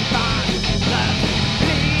they find, left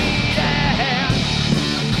bleeding.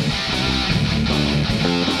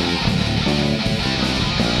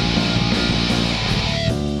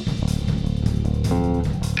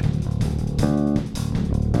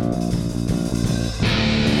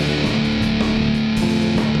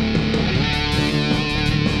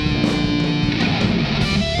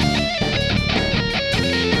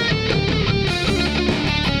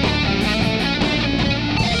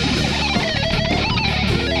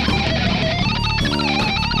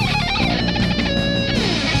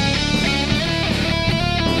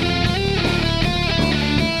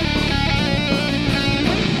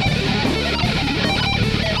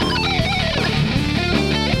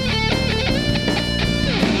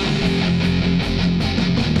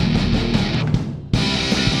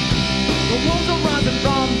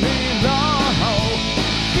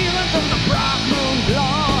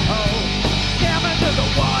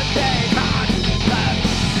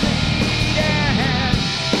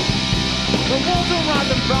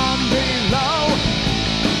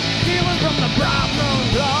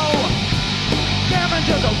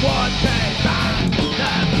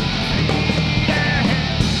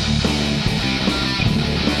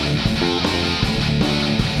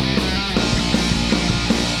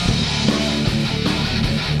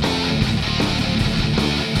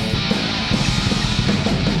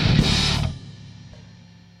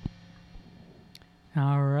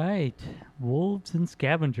 And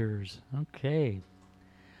Scavengers. Okay.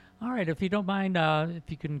 All right. If you don't mind, if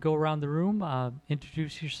you can go around the room,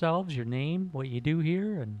 introduce yourselves, your name, what you do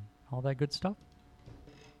here, and all that good stuff.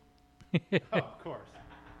 Oh, of course.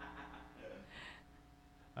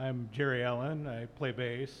 I'm Jerry Allen. I play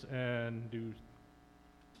bass and do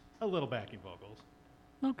a little backing vocals.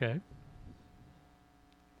 Okay.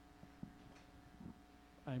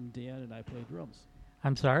 I'm Dan and I play drums.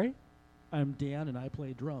 I'm sorry? I'm Dan and I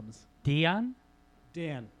play drums. Dion?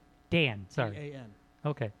 Dan. Dan, sorry. D-A-N.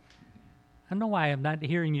 Okay. I don't know why I'm not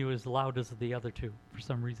hearing you as loud as the other two for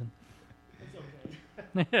some reason.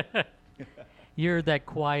 It's okay. You're that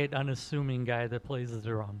quiet, unassuming guy that plays the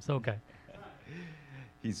drums. Okay.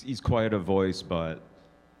 He's quite a voice, but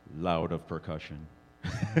loud of percussion.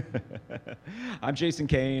 I'm Jason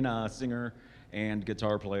Kane, singer and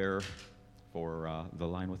guitar player for The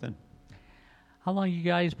Line Within. How long you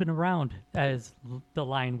guys been around as The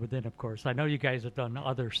Line Within, of course? I know you guys have done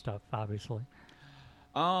other stuff, obviously.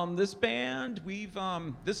 This band, we've,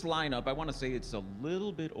 this lineup, I want to say it's a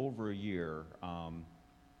little bit over a year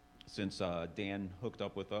since Dan hooked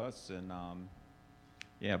up with us. And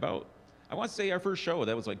yeah, about, I want to say our first show,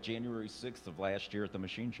 that was like January 6th of last year at the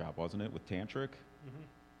Machine Shop, wasn't it, with Tantric?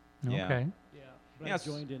 Mm-hmm. Yeah. Okay. Yeah, but I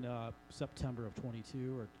joined in September of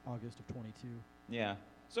 22 or August of 22. Yeah,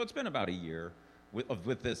 so it's been about a year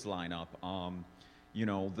with this lineup. You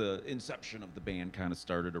know, the inception of the band kind of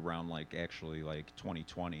started around like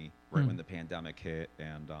 2020, right when the pandemic hit,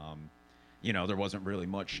 and you know, there wasn't really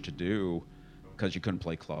much to do because you couldn't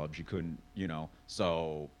play clubs, you couldn't, you know,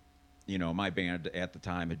 so you know, my band at the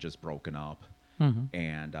time had just broken up,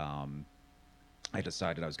 and I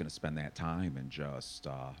decided I was going to spend that time and just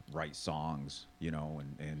write songs, you know,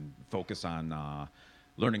 and focus on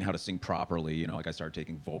learning how to sing properly. You know, like I started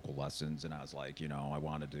taking vocal lessons, and I was like, you know, I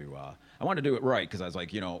want to do it right, because I was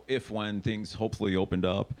like, you know, when things hopefully opened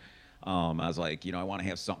up, I was like, you know, I want to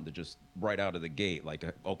have something to just right out of the gate, like,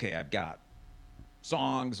 okay, I've got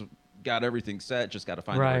songs, got everything set, just got to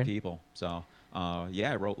find the right people. So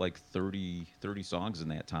yeah, I wrote like 30 songs in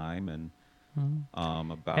that time, and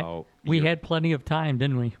about we had plenty of time,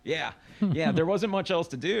 didn't we? Yeah, there wasn't much else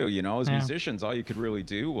to do, you know. As musicians, all you could really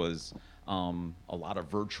do was a lot of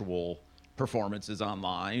virtual performances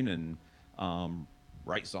online and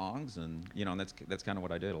write songs, and you know, and that's kind of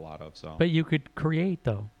what I did a lot of. So, but you could create,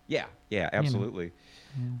 though. Yeah, absolutely.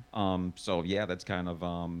 So yeah, that's kind of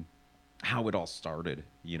how it all started.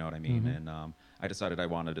 You know what I mean? And I decided I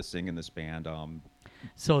wanted to sing in this band.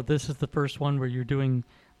 So this is the first one where you're doing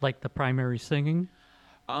like the primary singing?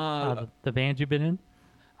 The band you've been in?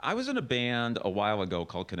 I was in a band a while ago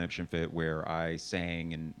called Connection Fit where I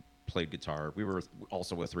sang and played guitar. We were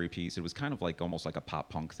also a three-piece. It was kind of like almost like a pop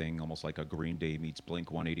punk thing, almost like a Green Day meets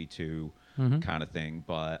Blink-182 kind of thing.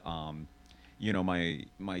 But you know,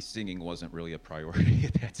 my singing wasn't really a priority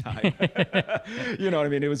at that time. You know what I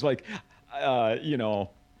mean? It was like, you know,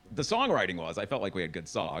 the songwriting was. I felt like we had good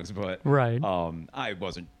songs, but I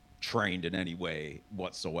wasn't trained in any way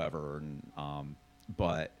whatsoever. And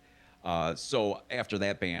but so after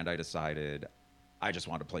that band, I decided I just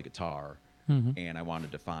wanted to play guitar. And I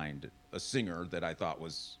wanted to find a singer that I thought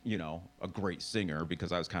was, you know, a great singer,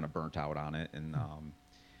 because I was kind of burnt out on it. And,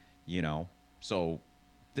 you know, so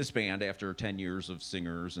this band, after 10 years of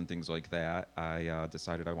singers and things like that, I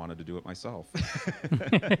decided I wanted to do it myself.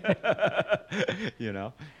 You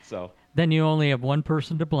know, so. Then you only have one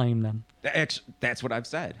person to blame then. That's what I've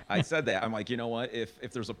said. I said that. I'm like, you know what?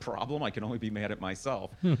 If there's a problem, I can only be mad at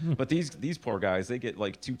myself. But these poor guys, they get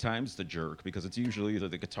like 2 times the jerk, because it's usually either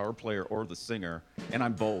the guitar player or the singer, and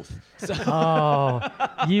I'm both. So. Oh,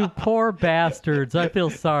 you poor bastards. I feel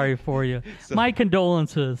sorry for you. So, my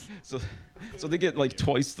condolences. So they get like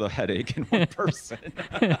twice the headache in one person.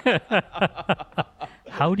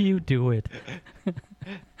 How do you do it?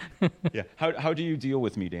 Yeah. How do you deal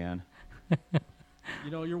with me, Dan?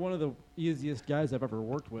 You know, you're one of the easiest guys I've ever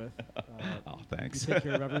worked with. Oh, thanks. You take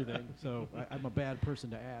care of everything, so I'm a bad person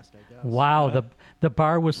to ask, I guess. Wow, the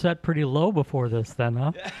bar was set pretty low before this then,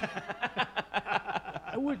 huh?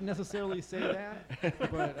 I wouldn't necessarily say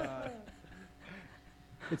that, but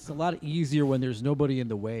it's a lot easier when there's nobody in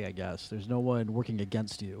the way, I guess. There's no one working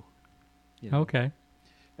against you. You know? Okay.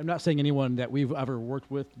 I'm not saying anyone that we've ever worked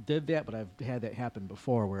with did that, but I've had that happen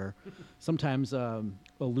before, where sometimes a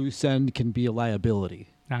loose end can be a liability.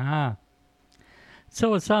 Ah.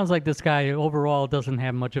 So it sounds like this guy overall doesn't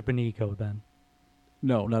have much of an ego then.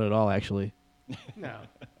 No, not at all, actually. No.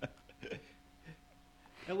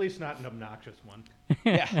 At least not an obnoxious one.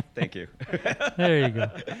 Yeah, thank you. There you go.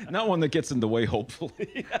 Not one that gets in the way,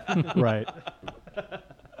 hopefully. Right.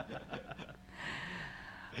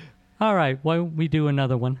 All right, why don't we do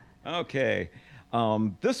another one? Okay.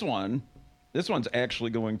 This one's actually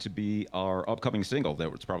going to be our upcoming single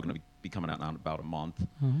that it's probably going to be coming out in about a month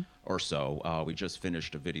or so. We just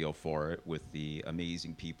finished a video for it with the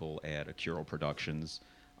amazing people at Acuro Productions.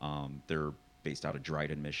 They're based out of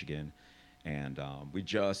Dryden, Michigan. And we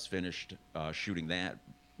just finished shooting that,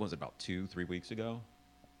 was it about 2-3 weeks ago?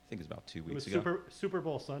 I think it was about 2 weeks ago. It was Super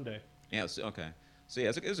Bowl Sunday. Yeah, okay. So yeah,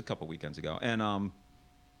 it was a couple weekends ago. And,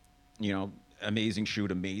 you know, amazing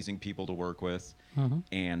shoot, amazing people to work with.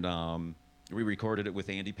 And we recorded it with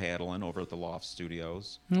Andy Padlin over at the Loft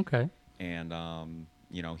Studios. Okay. And,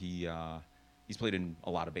 you know, he's played in a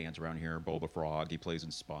lot of bands around here. Boba Frog, he plays in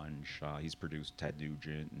Sponge. He's produced Ted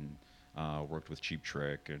Nugent and Worked with Cheap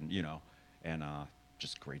Trick, and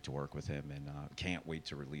just great to work with him, and can't wait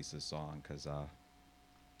to release this song because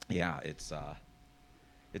it's a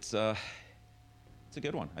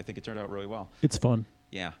good one. I think it turned out really well. It's fun.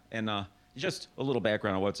 Yeah, and just a little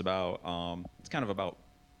background on what it's about. It's kind of about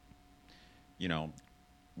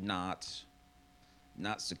not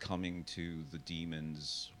succumbing to the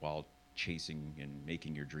demons while chasing and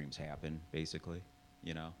making your dreams happen, basically.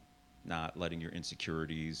 Not letting your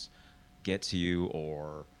insecurities get to you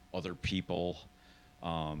or other people.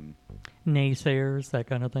 Naysayers, that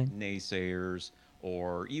kind of thing. Naysayers,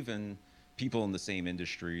 or even people in the same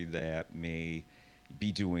industry that may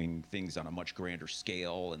be doing things on a much grander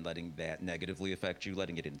scale and letting that negatively affect you,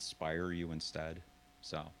 letting it inspire you instead.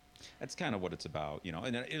 So that's kind of what it's about,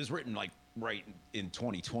 And it was written like right in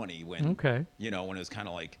 2020 when, when it was kind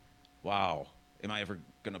of like, wow, am I ever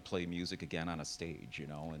going to play music again on a stage,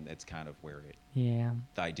 And it's kind of where the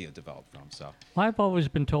idea developed from. So I've always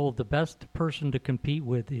been told the best person to compete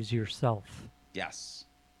with is yourself. Yes.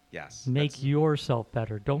 Make yourself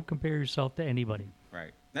better. Don't compare yourself to anybody.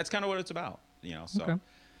 Right. That's kind of what it's about, So, Okay.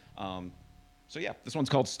 So yeah, this one's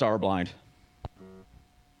called Starblind.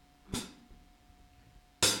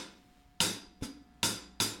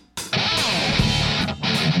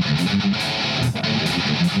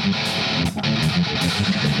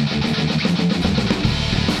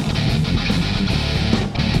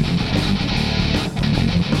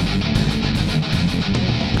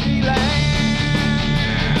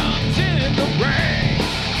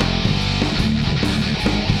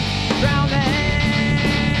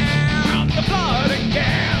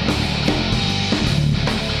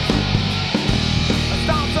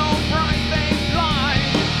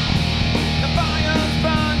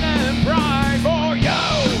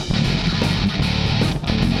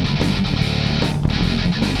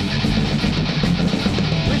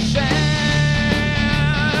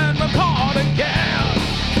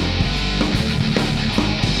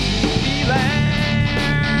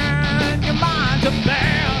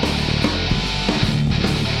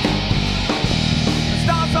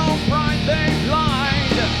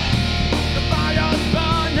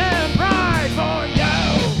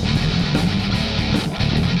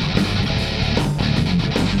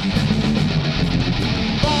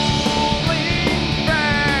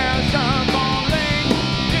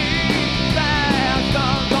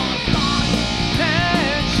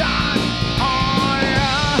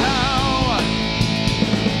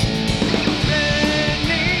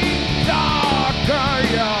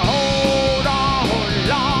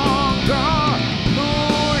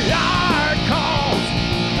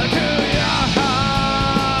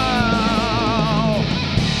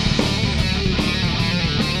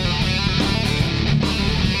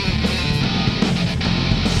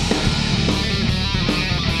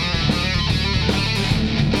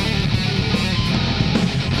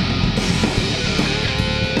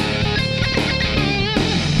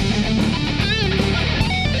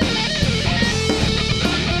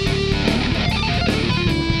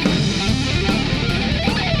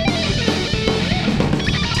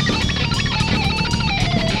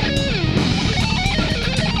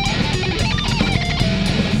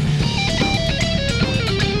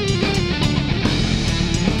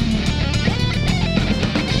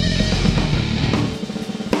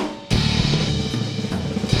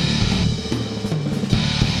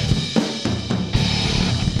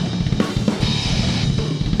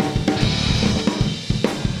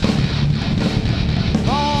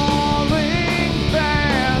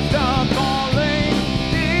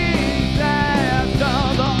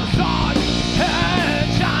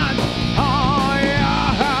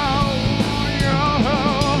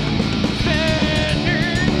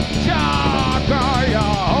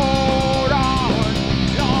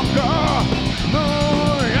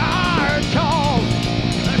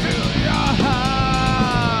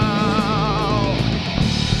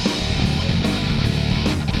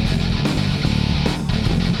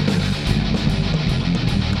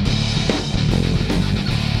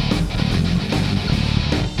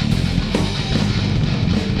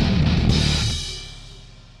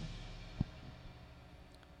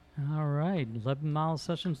 All right, 11 Mile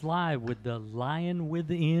Sessions Live with the Lion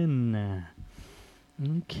Within.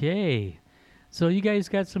 Okay, so you guys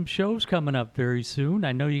got some shows coming up very soon.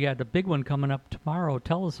 I know you got a big one coming up tomorrow.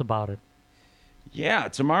 Tell us about it. Yeah,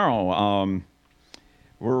 tomorrow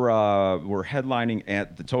we're headlining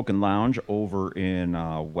at the Token Lounge over in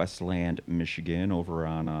Westland, Michigan, over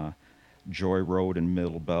on Joy Road and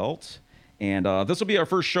Middle Belt. And this will be our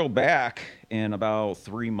first show back in about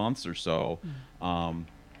 3 months or so.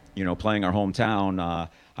 playing our hometown.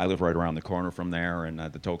 I live right around the corner from there, and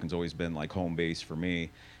the Token's always been like home base for me.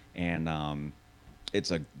 And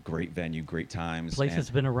it's a great venue, great times. Place and has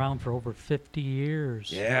been around for over 50 years.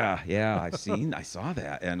 Yeah, I saw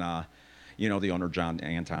that. And, the owner, John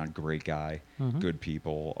Anton, great guy, good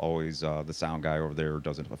people. Always the sound guy over there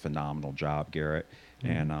does a phenomenal job, Garrett.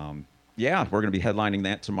 And, we're going to be headlining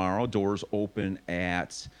that tomorrow. Doors open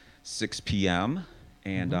at 6 p.m.,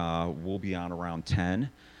 and we'll be on around 10.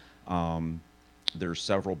 There's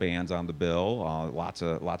several bands on the bill, lots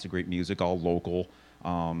of great music, all local.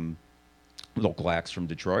 Local acts from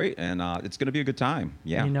Detroit, and it's going to be a good time.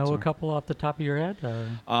 Yeah. You know a couple off the top of your head?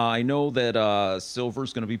 I know that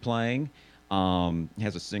Silver's going to be playing.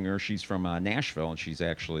 Has a singer. She's from Nashville, and she's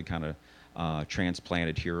actually kind of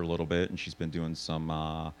transplanted here a little bit, and she's been doing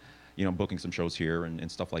some, booking some shows here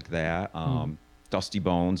and stuff like that. Dusty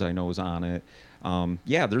Bones, I know, is on it.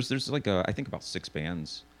 There's like I think about 6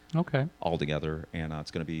 bands. Okay. All together, and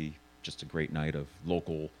it's going to be just a great night of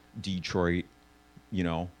local Detroit,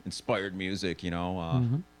 inspired music,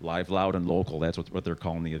 live, loud, and local. That's what they're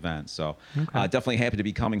calling the event. So definitely happy to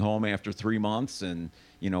be coming home after 3 months. And,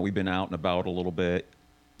 we've been out and about a little bit.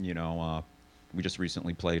 We just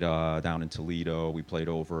recently played down in Toledo. We played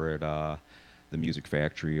over at the Music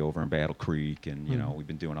Factory over in Battle Creek. And, we've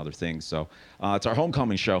been doing other things. So it's our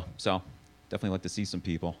homecoming show. So definitely like to see some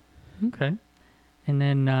people. Okay. And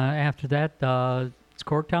then after that, it's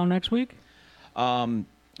Corktown next week?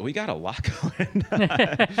 We got a lot going.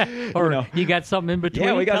 Or you got something in between?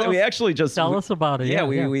 Yeah, we actually just tell us about it. Yeah,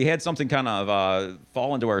 we had something kind of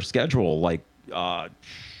fall into our schedule like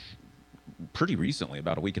pretty recently,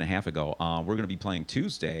 about a week and a half ago. We're going to be playing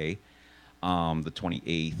Tuesday, the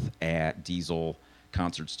 28th at Diesel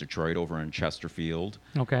Concerts Detroit over in Chesterfield,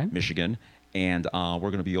 Michigan, and we're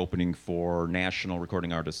going to be opening for national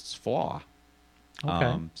recording artists Flaw.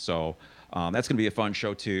 So that's going to be a fun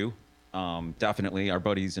show too. Definitely our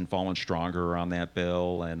buddies in Fallen Stronger are on that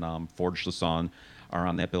bill, and Forge the Sun are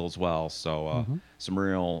on that bill as well. So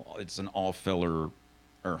it's an all killer,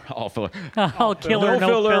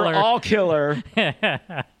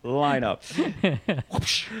 lineup.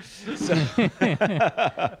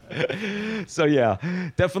 So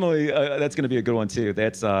yeah, definitely that's going to be a good one too.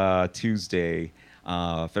 That's Tuesday,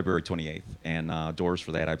 February 28th, and doors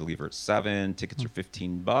for that I believe are at 7. Tickets are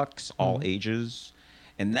 $15, all ages.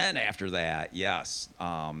 And then after that,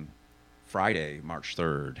 Friday, March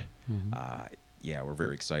 3rd. We're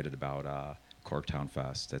very excited about Corktown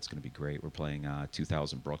Fest. That's going to be great. We're playing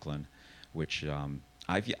 2000 Brooklyn, which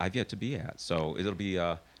I've yet to be at. So it'll be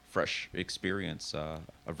a fresh experience, a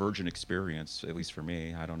virgin experience, at least for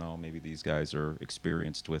me. I don't know. Maybe these guys are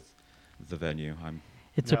experienced with the venue.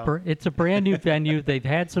 It's a brand new venue. They've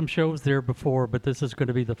had some shows there before, but this is going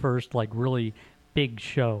to be the first really big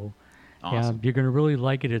show. Awesome. You're going to really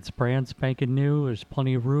like it. It's brand spanking new. There's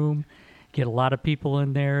plenty of room. Get a lot of people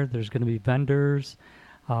in there. There's going to be vendors.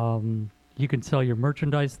 You can sell your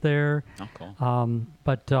merchandise there. Oh, cool.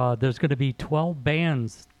 But there's going to be 12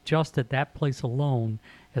 bands just at that place alone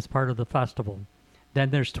as part of the festival.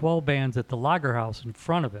 Then there's 12 bands at the Lager House in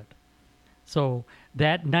front of it. So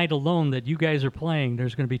that night alone that you guys are playing,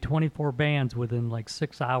 there's going to be 24 bands within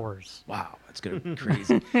 6 hours. Wow, that's going to be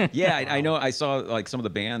crazy. Yeah, I know. I saw some of the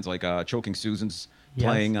bands Choking Susan's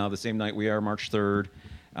playing the same night we are, March 3rd,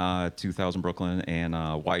 2000 Brooklyn, and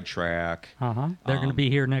Wide Track. They're going to be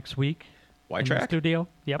here next week. Wide Track? Studio.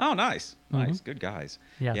 Yep. Oh, nice. Nice. Good guys.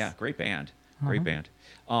 Yes. Yeah, great band. Great band.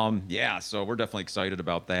 So we're definitely excited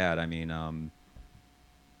about that. I mean,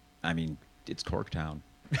 it's Corktown.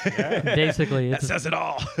 Basically, that says it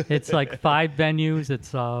all. It's 5 venues.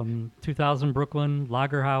 It's 2000 Brooklyn,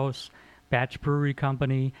 Lager House, Batch Brewery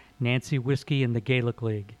Company, Nancy Whiskey, and the Gaelic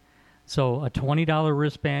League. So a $20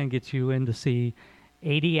 wristband gets you in to see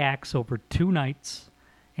 80 acts over 2 nights,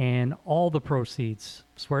 and all the proceeds.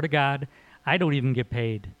 Swear to God, I don't even get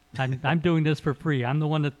paid. I'm doing this for free. I'm the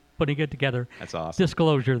one that's putting it together. That's awesome.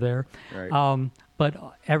 Disclosure there. Right.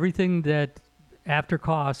 But everything that after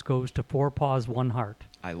cost goes to 4 Paws, 1 Heart.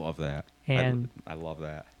 I love that. And I love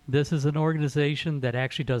that. This is an organization that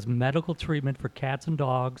actually does medical treatment for cats and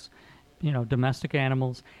dogs, domestic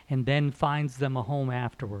animals, and then finds them a home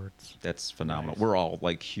afterwards. That's phenomenal. Nice. We're all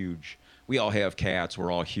huge. We all have cats.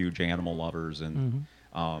 We're all huge animal lovers, and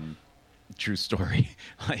true story.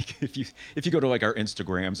 If you go to our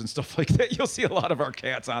Instagrams and stuff like that, you'll see a lot of our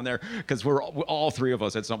cats on there because we're all 3 of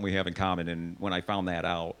us had something we have in common. And when I found that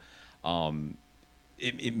out,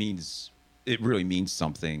 it really means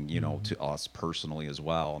something, to us personally as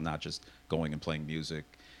well, not just going and playing music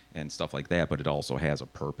and stuff like that, but it also has a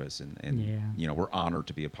purpose, and Yeah. you know, we're honored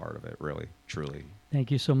to be a part of it, really, truly.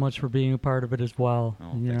 Thank you so much for being a part of it as well.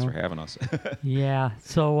 Oh, you thanks know. for having us. Yeah.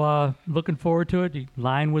 So looking forward to it.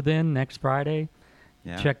 Line Within next Friday.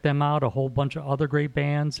 Yeah. Check them out. A whole bunch of other great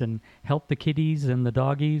bands, and help the kitties and the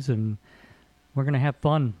doggies, and we're gonna have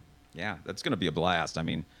fun. Yeah, that's going to be a blast. I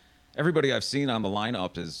mean, everybody I've seen on the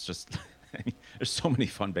lineup is just, I mean, there's so many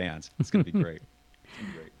fun bands. It's going to be great. It's gonna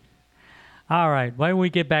be great. All right. Why don't we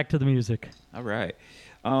get back to the music? All right.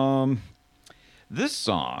 This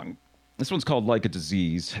song, this one's called Like a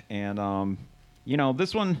Disease. And, you know,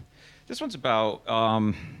 this one's about,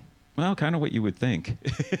 well, kind of what you would think.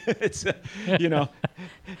 It's, you know.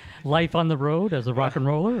 Life on the road as a rock and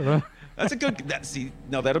roller? That's a good.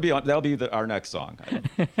 That'll be our next song.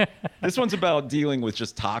 This one's about dealing with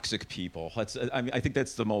just toxic people. I mean, I think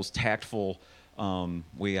that's the most tactful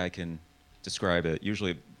way I can describe it.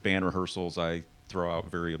 Usually, at band rehearsals, I throw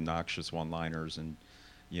out very obnoxious one-liners, and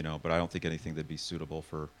you know, but I don't think anything that'd be suitable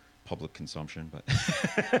for public consumption. But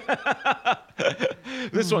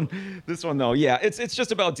this one though, yeah, it's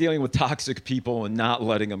just about dealing with toxic people and not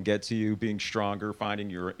letting them get to you, being stronger, finding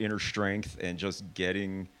your inner strength, and just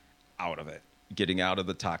getting out of it, getting out of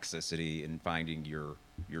the toxicity and finding your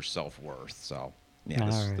self-worth. So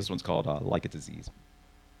yeah, this one's called Like a Disease.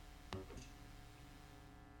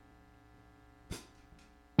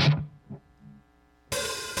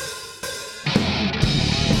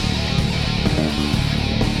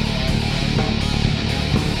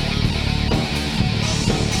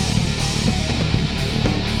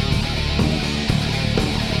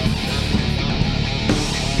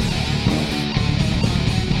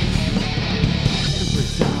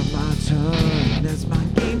 There's my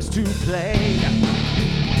games to play.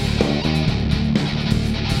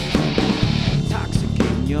 Toxic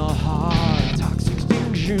in your heart, toxic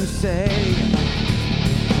things you say.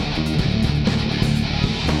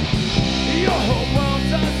 Your whole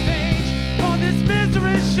world's a stage for this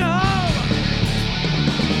misery show.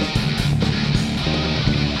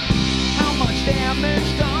 How much damage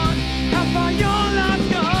done? How far your life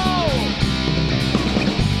go?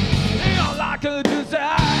 You're like a disease.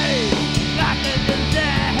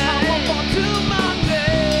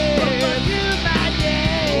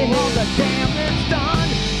 Damage done,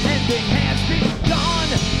 ending has begun.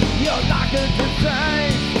 You're like a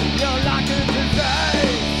disease. You're like a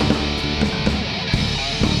disease.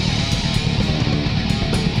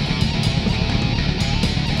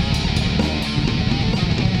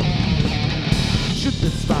 Should the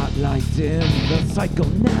spotlight dim, the cycle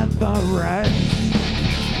never rests.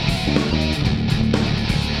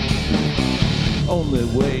 Only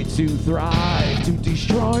way to thrive, to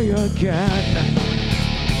destroy again.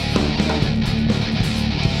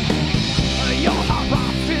 Your heart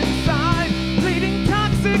rots inside, bleeding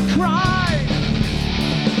toxic cry.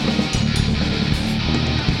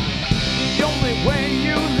 The only way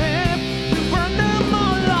you live, to burn them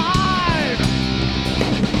alive.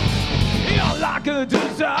 You're like a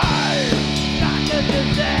disease. Like a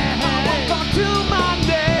disease. I won't come to my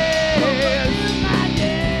knees.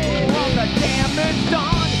 All the damage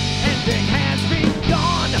done, ending has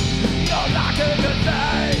begun. You're like a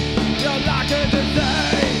disease. You're like a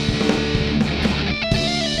disease.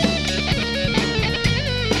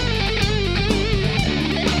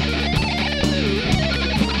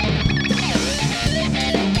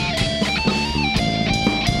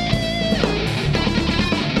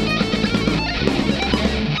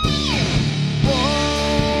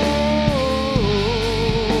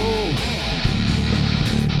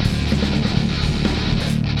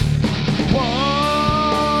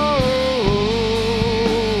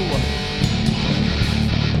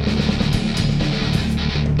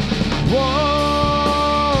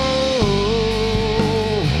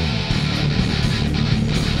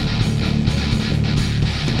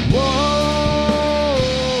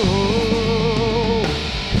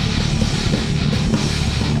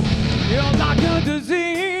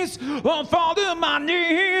 I'll fall to my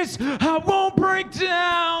knees. I won't break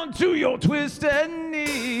down to your twisted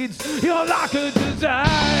needs. You're like a disease.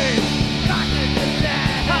 Like a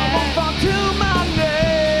disease. I won't fall to my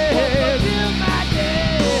knees.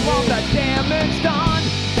 All the damage done,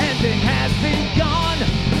 ending has begun.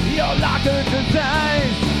 You're like a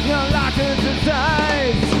disease. You're like a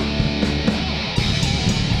disease.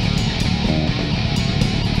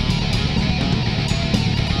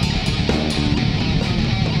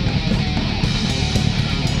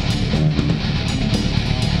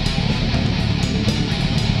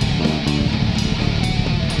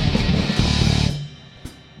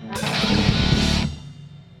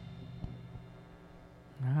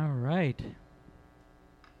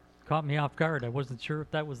 caught me off guard. I wasn't sure if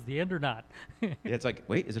that was the end or not. Yeah, it's like,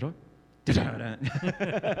 wait, is it on?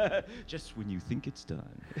 Just when you think it's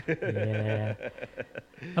done. Yeah.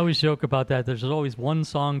 I always joke about that. There's always one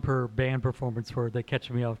song per band performance where they catch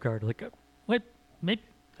me off guard. Like, wait, maybe.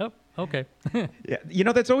 Oh, okay. Yeah, you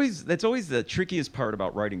know, that's always the trickiest part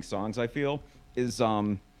about writing songs, I feel, is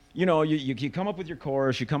you know, you come up with your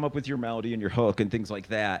chorus, you come up with your melody and your hook and things like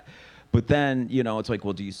that, but then, you know, it's like,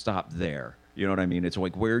 well, do you stop there? You know what I mean? It's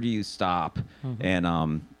like, where do you stop?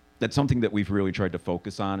 And that's something that we've really tried to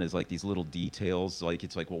focus on, is like these little details. Like,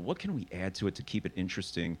 it's like, well, what can we add to it to keep it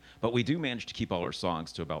interesting? But we do manage to keep all our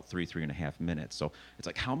songs to about 3.5 minutes. So it's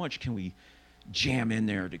like, how much can we jam in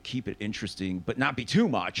there to keep it interesting, but not be too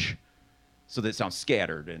much, so that it sounds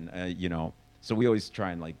scattered? And you know, so we always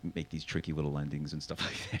try and like make these tricky little endings and stuff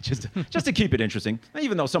like that, just to keep it interesting.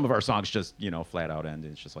 Even though some of our songs just, you know, flat out end,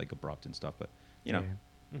 it's just like abrupt and stuff. But you know,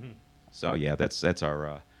 so yeah, that's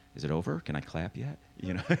our. Is it over? Can I clap yet?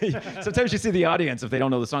 You know, sometimes you see the audience, if they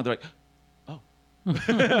don't know the song, they're like, oh,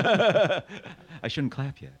 I shouldn't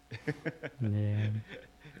clap yet. Yeah.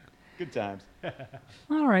 Good times.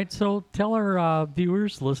 All right, so tell our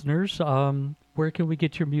viewers, listeners, where can we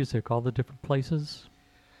get your music? All the different places?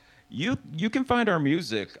 You can find our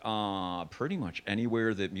music pretty much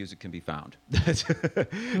anywhere that music can be found. That's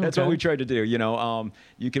what we tried to do. You know,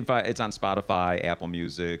 you can find it's on Spotify, Apple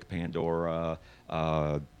Music, Pandora,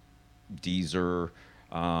 Deezer.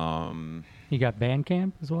 You got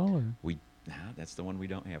Bandcamp as well, or? That's the one we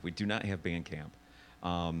don't have. We do not have Bandcamp,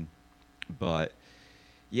 but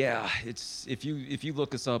yeah, it's if you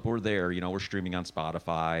look us up, we're there. You know, we're streaming on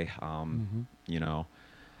Spotify. You know,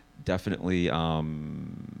 definitely.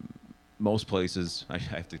 Most places, I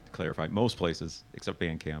have to clarify, most places except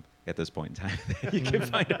Bandcamp at this point in time, you can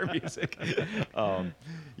find our music.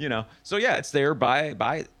 You know, so yeah, it's there.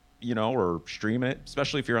 Buy, you know, or stream it.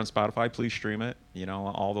 Especially if you're on Spotify, please stream it. You know,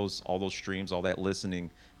 all those streams, all that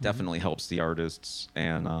listening definitely helps the artists.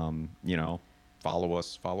 And you know, follow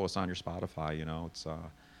us on your Spotify. You know,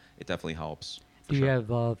 it definitely helps. Do you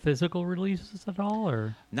have physical releases at all,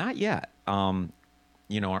 or not yet?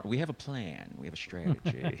 You know, we have a plan. We have a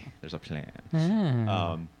strategy. There's a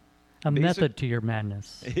plan. A method to your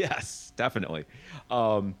madness. Yes, definitely.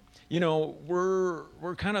 You know, we're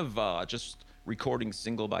kind of just recording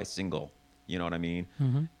single by single. You know what I mean?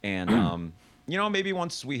 And you know, maybe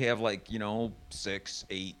once we have like, you know, 6,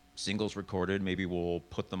 8 singles recorded, maybe we'll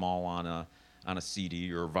put them all on a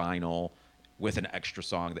CD or vinyl with an extra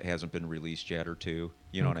song that hasn't been released yet or two.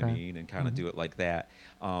 You know what I mean? And kind of do it like that.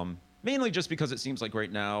 Mainly just because it seems like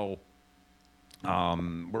right now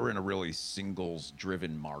we're in a really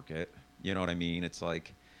singles-driven market. You know what I mean? It's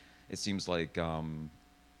like, it seems like,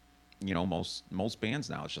 you know, most bands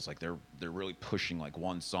now, it's just like they're really pushing like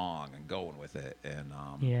one song and going with it. And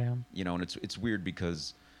you know, and it's weird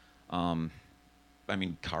because, I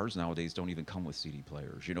mean, cars nowadays don't even come with CD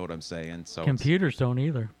players. You know what I'm saying? So computers don't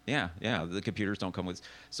either. Yeah, the computers don't come with.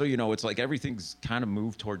 So you know, it's like everything's kind of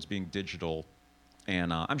moved towards being digital.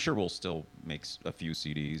 And I'm sure we'll still make a few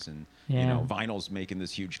CDs, and you know, vinyl's making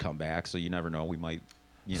this huge comeback. So you never know, we might.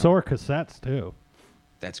 You know, so are cassettes too.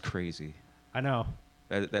 That's crazy. I know.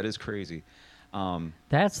 That is crazy.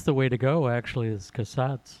 That's the way to go. Actually, is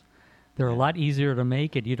cassettes. They're a lot easier to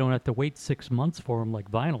make, and you don't have to wait 6 months for them like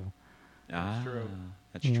vinyl. That's true.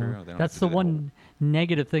 That's You true. know, that's the one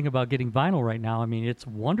negative thing about getting vinyl right now. I mean, it's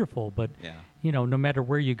wonderful, but you know, no matter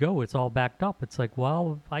where you go, it's all backed up. It's like,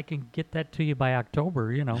 well, I can get that to you by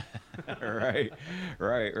October. You know. Right.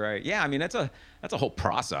 Yeah, I mean, that's a whole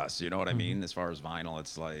process. You know what I mean? As far as vinyl,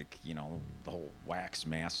 it's like, you know, the whole wax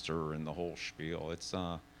master and the whole spiel. It's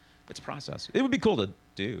a process. It would be cool to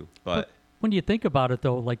do, but when you think about it,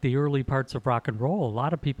 though, like the early parts of rock and roll, a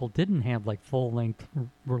lot of people didn't have like full-length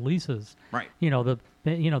releases. Right. You know,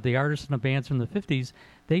 the artists and the bands from the 50s,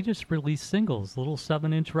 they just released singles, little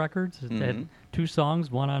 7-inch records that had 2 songs,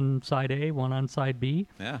 one on side A, one on side B.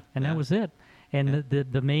 Yeah. And that was it. And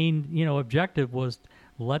the main, you know, objective was,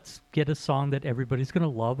 let's get a song that everybody's going to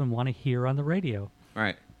love and want to hear on the radio.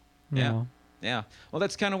 Right. You know? Yeah. Well,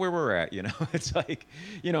 that's kind of where we're at, you know. It's like,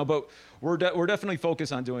 you know, but we're definitely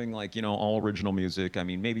focused on doing like, you know, all original music. I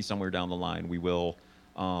mean, maybe somewhere down the line we will,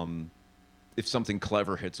 if something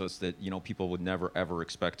clever hits us that, you know, people would never ever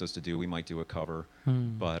expect us to do, we might do a cover.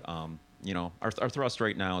 But you know, our thrust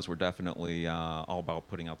right now is we're definitely all about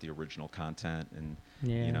putting out the original content and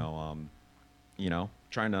you know,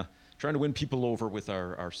 trying to win people over with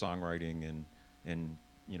our songwriting and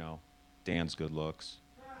you know, Dan's good looks.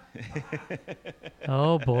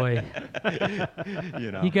 Oh boy.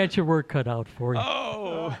 You know. You got your work cut out for you.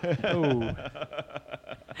 Oh. You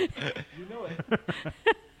know it.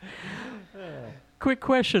 Quick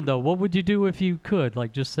question though, what would you do if you could?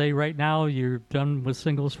 Like, just say right now you're done with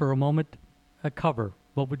singles for a moment, a cover.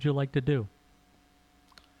 What would you like to do?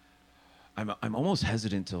 I'm almost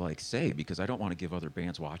hesitant to like say because I don't want to give other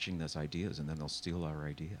bands watching this ideas and then they'll steal our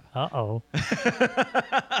idea. Uh-oh.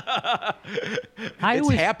 It's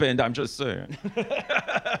happened, I'm just saying.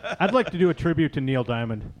 I'd like to do a tribute to Neil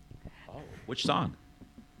Diamond. Oh, which song?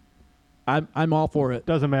 I'm all for it.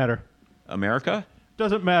 Doesn't matter. America?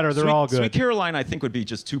 Doesn't matter. They're all good. Sweet Caroline, I think, would be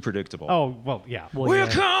just too predictable. Oh, well, yeah. We're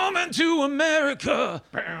coming to America.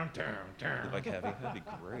 Like heavy. That'd be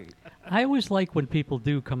great. I always like when people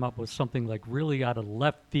do come up with something like really out of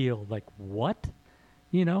left field. Like, what?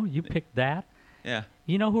 You know, you picked that. Yeah.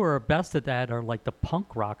 You know who are best at that are like the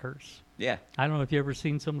punk rockers. Yeah. I don't know if you ever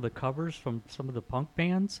seen some of the covers from some of the punk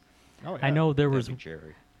bands. Oh, yeah. I know there That'd was be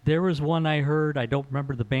Jerry. There was one I heard. I don't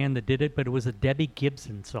remember the band that did it, but it was a Debbie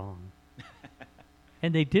Gibson song.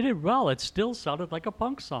 And they did it well. It still sounded like a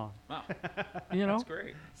punk song. Wow. You know? That's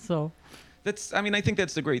great. So I think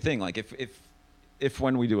that's the great thing. Like if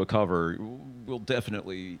when we do a cover, we'll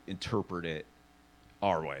definitely interpret it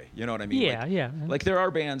our way. You know what I mean? Yeah, like, yeah. Like there are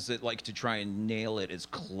bands that like to try and nail it as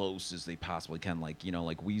close as they possibly can. Like, you know,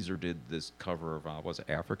 like Weezer did this cover of was it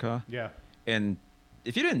Africa? Yeah. And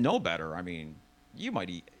if you didn't know better, I mean, you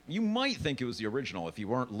might think it was the original if you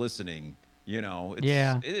weren't listening. You know? It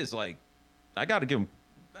is like. I got to give them,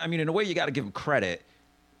 I mean, in a way, you got to give them credit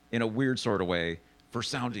in a weird sort of way for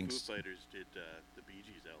sounding. Foo Fighters did the Bee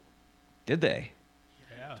Gees album. Did they?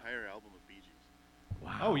 Yeah. Entire album of Bee Gees.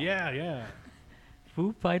 Wow. Oh, yeah.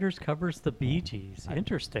 Foo Fighters covers the Bee Gees.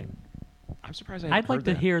 Interesting. I'm surprised I'd like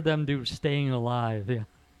to hear them do Staying Alive. Yeah.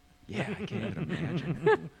 Yeah, I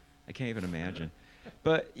can't even imagine.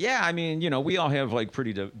 But yeah, I mean, you know, we all have like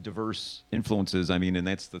pretty diverse influences. I mean, and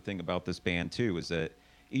that's the thing about this band too, is that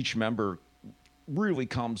each member really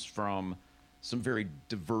comes from some very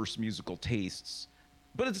diverse musical tastes,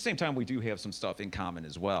 but at the same time we do have some stuff in common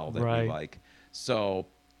as well that we like. So,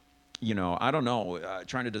 you know, I don't know,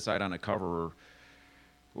 trying to decide on a cover,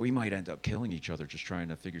 we might end up killing each other just trying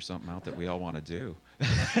to figure something out that we all want to do.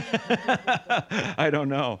 I don't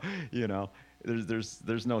know, you know,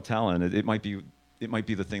 there's no telling. It might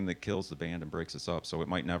be the thing that kills the band and breaks us up, so it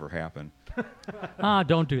might never happen.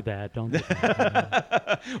 Don't do that. Don't do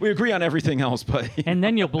that. We agree on everything else, but... And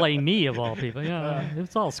then you'll blame me, of all people. You know,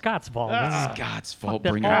 it's all Scott's fault. Scott's fault.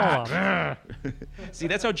 Fuck Bring that it all up. up. See,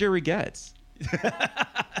 that's how Jerry gets. I'm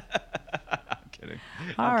kidding.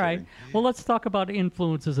 All right. Well, let's talk about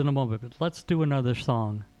influences in a moment, but let's do another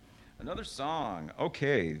song. Another song.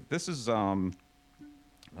 Okay. This is... Let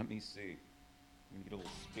me see. Let me get a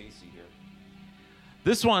little spacey here.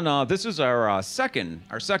 This one, this is our second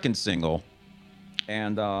single,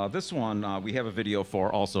 and this one we have a video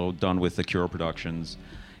for, also done with The Cure Productions,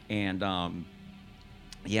 and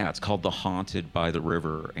yeah, it's called "The Haunted by the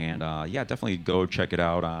River," and yeah, definitely go check it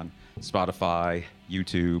out on Spotify,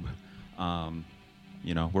 YouTube,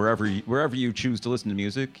 you know, wherever you choose to listen to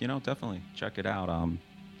music, you know, definitely check it out.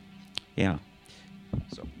 Yeah,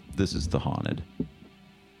 so this is "The Haunted."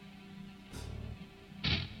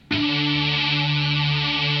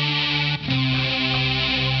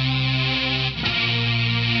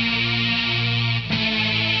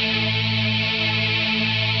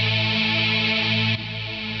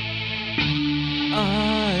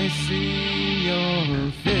 I see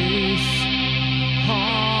your face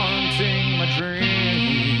haunting my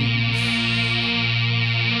dreams.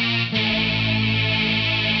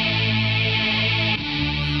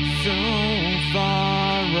 So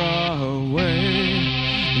far away,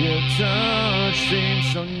 your touch seems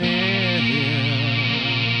so near.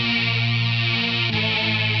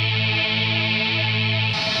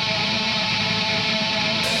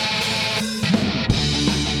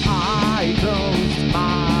 I closed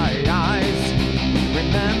my eyes,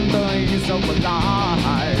 remember you so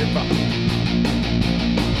alive.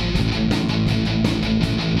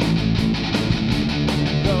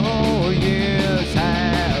 Though years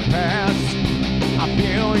have passed, I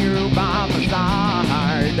feel you by my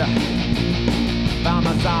side, by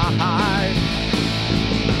my side.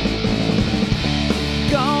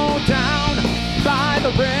 Go down by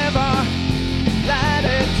the river, let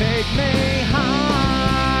it take me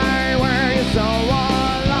high, where you're so alive.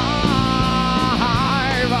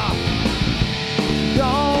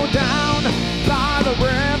 Go down by the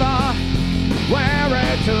river, where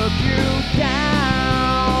it took you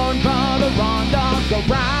down, but the wrong don't go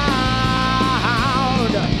round.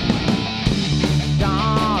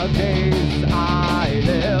 Dark days I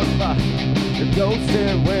live, the ghost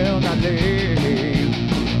it will not leave.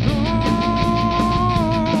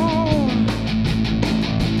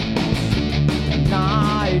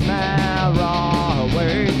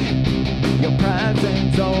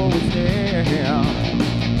 blessings always near,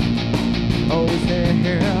 always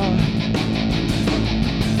near.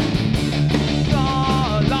 The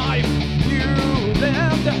life you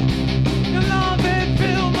lived, your love it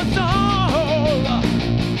filled my soul.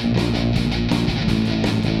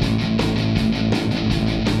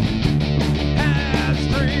 As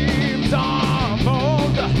dreams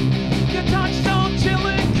unfold, your touch so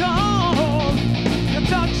chilling cold, your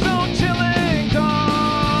touch so chilling cold.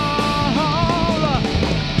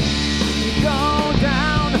 Go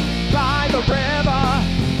down by the river,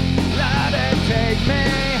 let it take me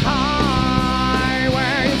high,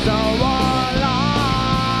 where you're so alive.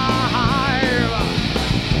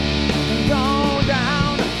 Go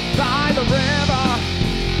down by the river,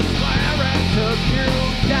 where it took you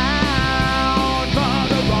down, for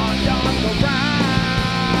the run don't go round.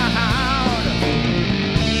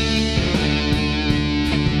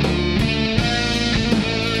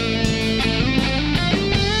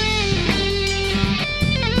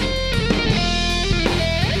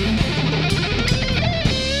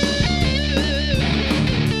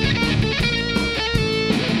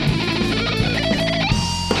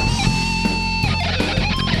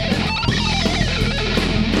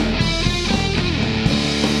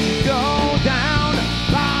 Go down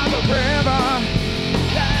by the river,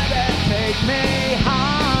 let it take me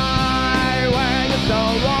high, where you're so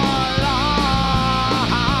alive.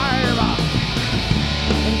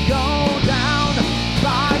 Go down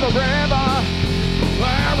by the river,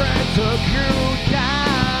 where it took you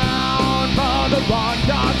down, for the run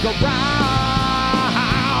don't go round.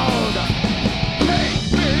 Take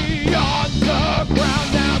me underground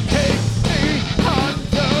now, take me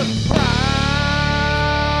underground.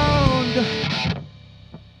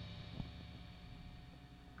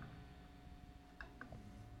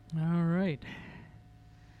 All right.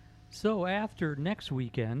 So after next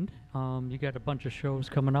weekend, you got a bunch of shows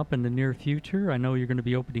coming up in the near future. I know you're going to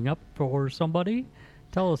be opening up for somebody.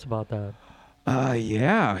 Tell us about that.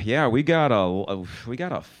 Yeah, we got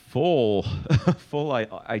a full full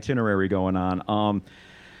itinerary going on.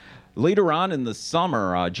 Later on in the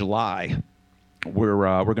summer, July,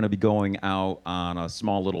 we're going to be going out on a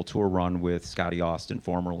small little tour run with Scotty Austin,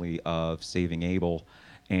 formerly of Saving Abel,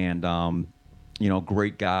 and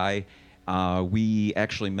great guy. We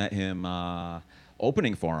actually met him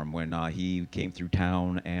opening for him when he came through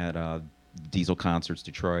town at Diesel Concerts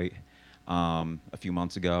Detroit a few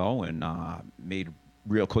months ago, and made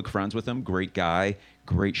real quick friends with him. Great guy,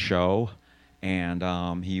 great show,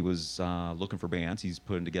 and he was looking for bands. He's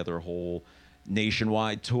putting together a whole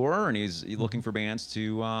nationwide tour, and he's looking for bands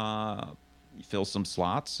to fill some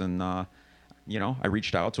slots. And I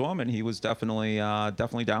reached out to him, and he was definitely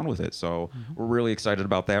down with it. So we're really excited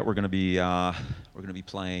about that. We're gonna be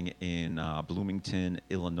playing in Bloomington,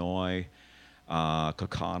 Illinois,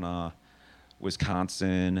 Kaukauna,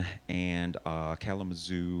 Wisconsin, and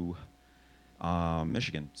Kalamazoo,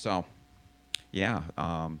 Michigan. So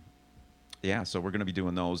so we're gonna be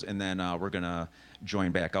doing those, and then we're gonna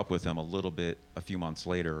join back up with him a few months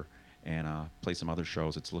later, and play some other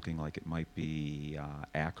shows. It's looking like it might be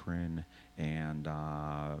Akron and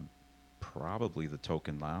probably the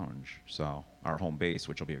Token Lounge, so our home base,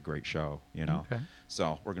 which will be a great show, Okay.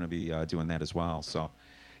 So we're going to be doing that as well. So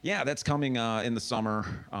yeah, that's coming in the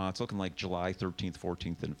summer. It's looking like July 13th,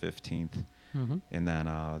 14th, and 15th. Mhm. And then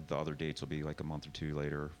the other dates will be like a month or two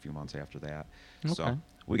later, a few months after that. Okay. So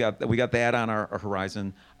we got that on our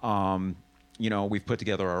horizon. We've put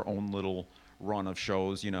together our own little run of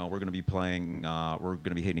shows. We're going to be playing, we're going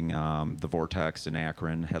to be hitting the Vortex in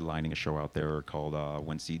Akron, headlining a show out there called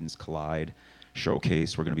When Sedans Collide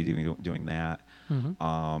Showcase. We're going to be doing that.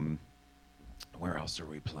 Mhm. Where else are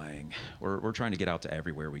we playing? We're trying to get out to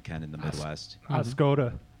everywhere we can in the Midwest.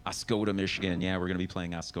 Oscoda, Michigan. Yeah, we're going to be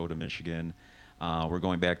playing Oscoda, Michigan. We're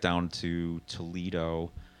going back down to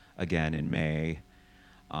Toledo again in May.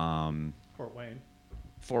 Fort Wayne.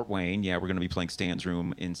 Fort Wayne, yeah, we're going to be playing Stan's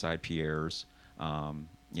Room inside Pierre's.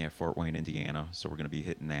 Fort Wayne, Indiana. So we're going to be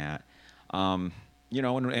hitting that. And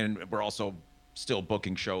we're also still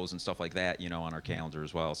booking shows and stuff like that, on our calendar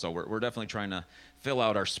as well. So we're definitely trying to fill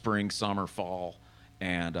out our spring, summer, fall,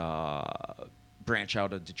 and branch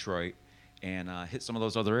out of Detroit and hit some of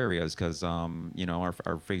those other areas because, our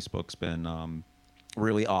Facebook's been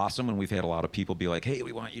really awesome, and we've had a lot of people be like, "Hey,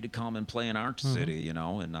 we want you to come and play in our city," and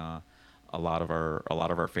a lot of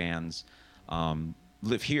our fans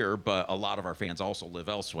live here, but a lot of our fans also live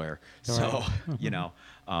elsewhere. So,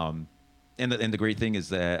 and the great thing is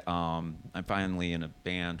that I'm finally in a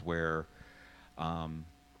band where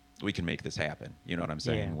we can make this happen. You know what I'm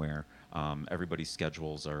saying? Yeah. Where everybody's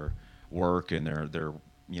schedules are work and they're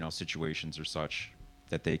situations or such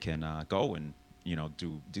that they can go and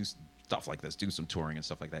do stuff like this, do some touring and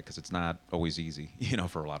stuff like that, because it's not always easy,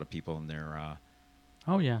 for a lot of people in their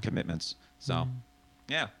commitments. So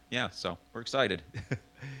yeah, so we're excited.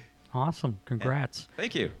 Awesome. Congrats. Yeah.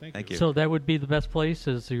 Thank you. Thank you. So that would be the best place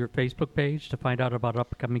is your Facebook page to find out about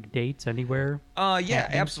upcoming dates anywhere? Yeah,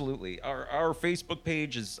 absolutely. Our Facebook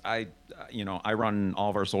page is, I run all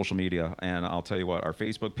of our social media, and I'll tell you what, our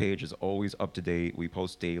Facebook page is always up to date. We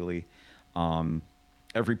post daily.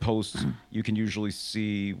 Every post, you can usually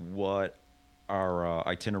see what our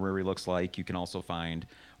itinerary looks like. You can also find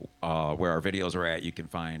where our videos are at. You can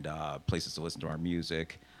find places to listen to our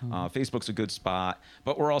music. Facebook's a good spot,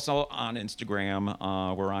 but we're also on Instagram.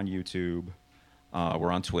 We're on YouTube.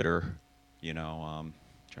 We're on Twitter. Trying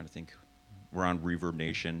to think. We're on Reverb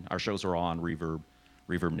Nation. Our shows are all on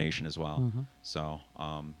Reverb Nation as well. So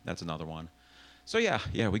that's another one. So yeah,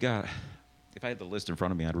 we got. If I had the list in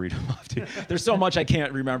front of me, I'd read them off too. There's so much I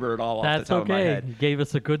can't remember it all off the top of my head. You gave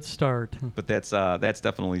us a good start. But that's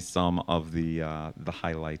definitely some of the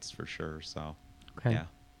highlights for sure. So okay. Yeah.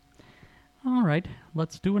 All right,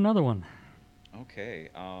 let's do another one. Okay.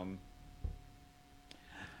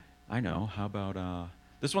 I know. How about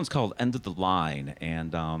this one's called "End of the Line,"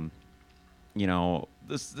 and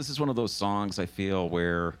this is one of those songs I feel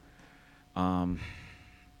where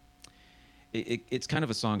it's kind of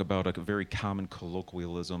a song about a very common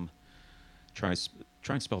colloquialism. Try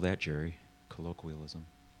and spell that, Jerry. Colloquialism.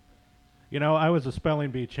 I was a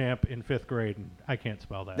spelling bee champ in 5th grade, and I can't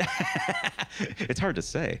spell that. It's hard to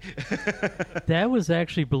say. That was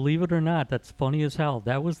actually, believe it or not, that's funny as hell.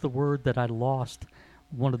 That was the word that I lost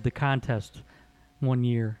one of the contests one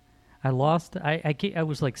year. I lost. I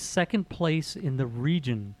was like second place in the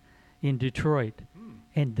region in Detroit,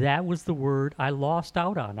 and that was the word I lost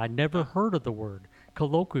out on. I never heard of the word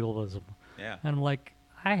colloquialism. Yeah. And I'm like,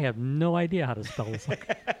 I have no idea how to spell this.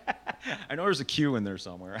 I know there's a Q in there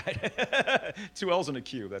somewhere. 2 L's and a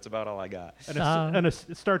Q. That's about all I got. And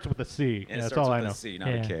it starts with a C. And that's all I know. It starts with a C, not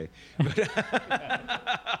a K.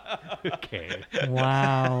 Okay.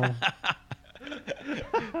 Wow.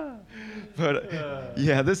 But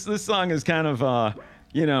yeah, this song is kind of how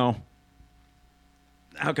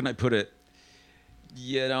can I put it?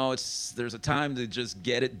 There's a time to just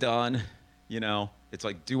get it done. It's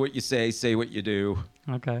like do what you say what you do.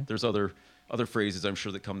 Okay. There's other phrases I'm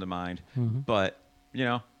sure that come to mind, but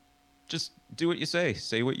just do what you say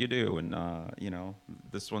what you do, and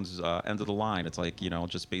this one's end of the line. It's like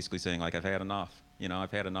just basically saying like I've had enough.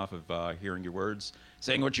 I've had enough of hearing your words,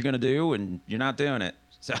 saying what you're gonna do, and you're not doing it.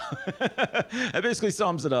 So that basically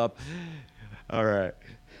sums it up. All right.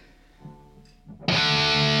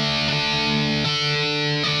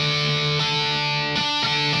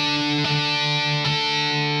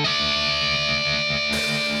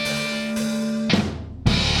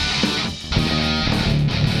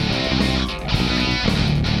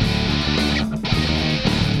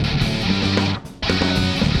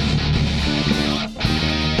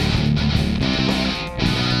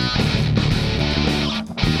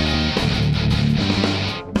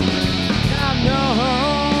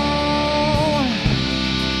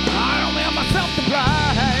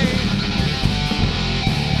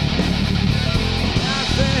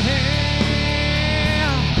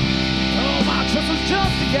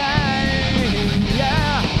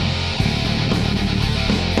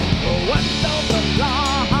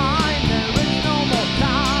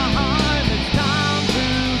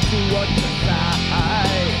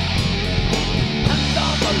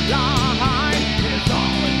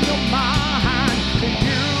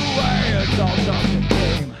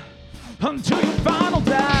 Until your final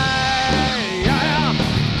day, yeah.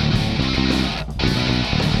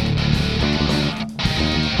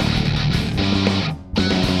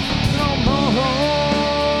 No more.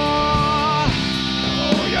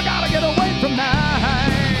 Oh, you gotta get away from that.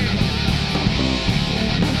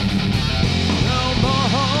 No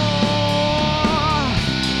more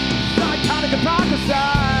psychotic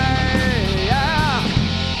hypocrisy.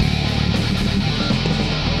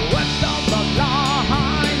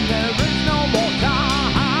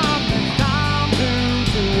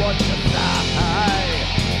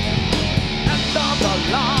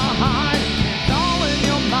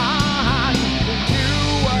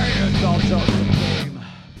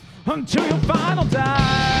 Until your final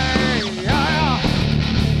day, yeah.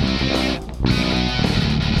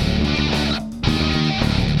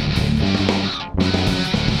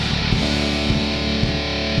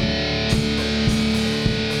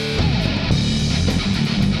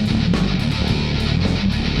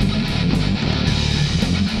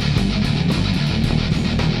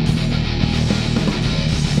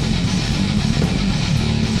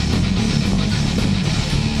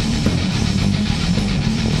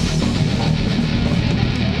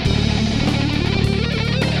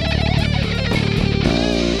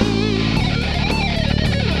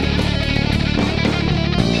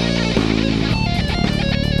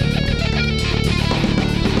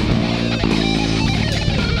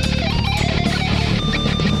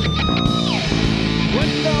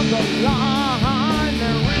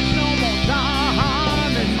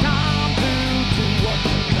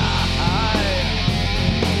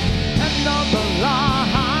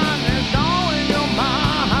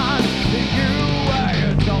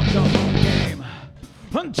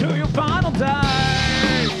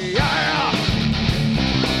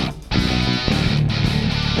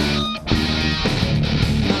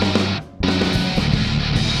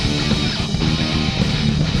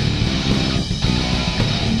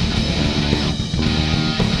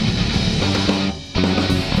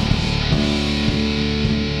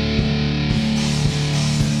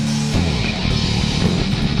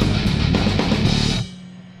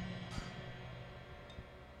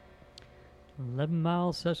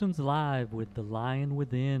 Mile Sessions Live with The Lion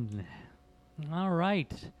Within. All right.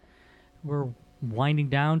 We're winding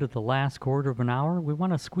down to the last quarter of an hour. We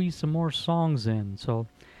want to squeeze some more songs in, so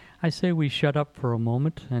I say we shut up for a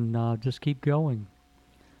moment and just keep going.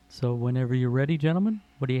 So whenever you're ready, gentlemen,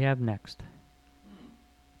 what do you have next?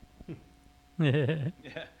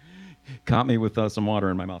 Caught me with some water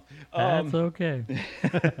in my mouth. That's okay.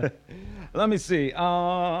 Let me see.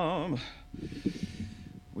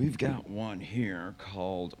 We've got one here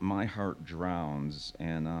called "My Heart Drowns,"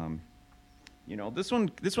 and this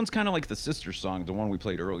one's kind of like the sister song, the one we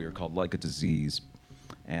played earlier, called "Like a Disease,"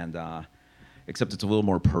 and except it's a little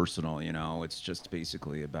more personal. It's just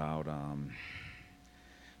basically about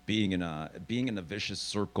being in a vicious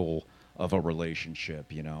circle of a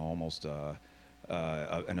relationship. Almost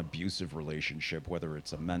an abusive relationship, whether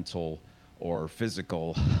it's a mental or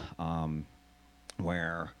physical,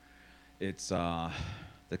 where it's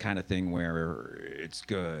the kind of thing where it's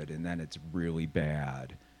good and then it's really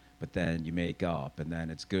bad, but then you make up and then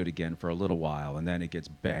it's good again for a little while and then it gets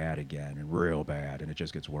bad again and real bad and it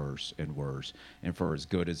just gets worse and worse, and for as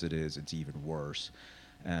good as it is, it's even worse.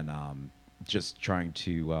 And just trying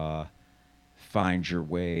to find your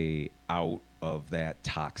way out of that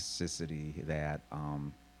toxicity, that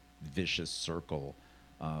vicious circle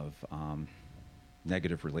of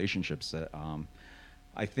negative relationships. That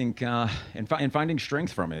I think, and finding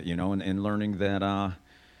strength from it, and learning that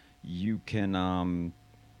you can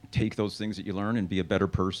take those things that you learn and be a better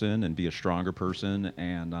person and be a stronger person,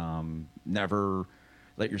 and never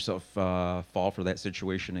let yourself fall for that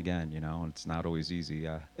situation again. It's not always easy,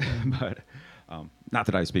 but not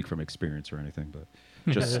that I speak from experience or anything, but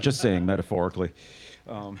just saying metaphorically.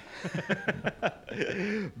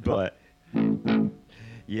 But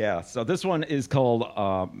yeah, so this one is called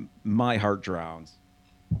 "My Heart Drowns."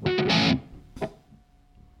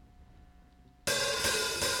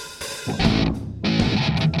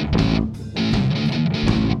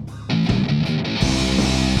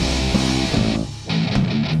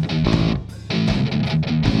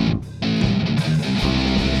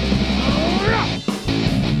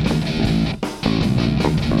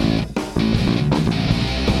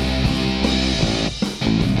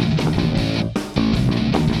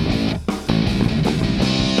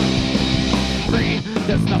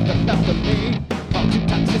 There's nothing left of me, about your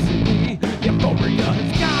toxicity. Euphoria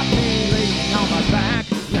has got me laying on my back.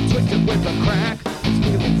 You're twisted with a crack, these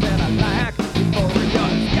feelings that I lack. Euphoria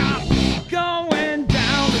has got me going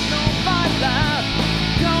down, there's no fight left.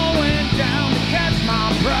 Going down to catch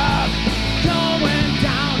my breath. Going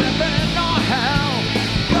down, heaven or hell.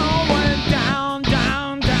 Going down,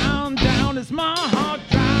 down, down, down as my heart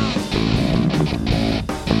drowns.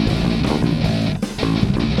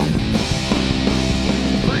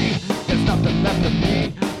 There's nothing left of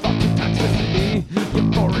me, fucking toxicity.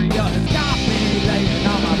 Euphoria has got me laying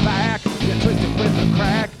on my back. You're twisted with a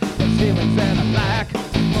crack, there's feelings that I lack.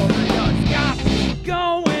 Euphoria has got me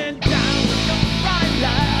going down, there's no right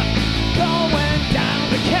left. Going down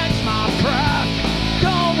to catch my breath.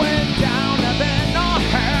 Going down, heaven or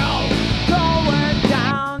hell. Going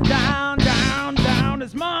down, down, down, down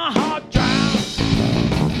as my heart drowns.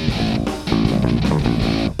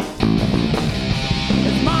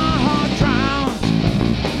 As my heart drowns.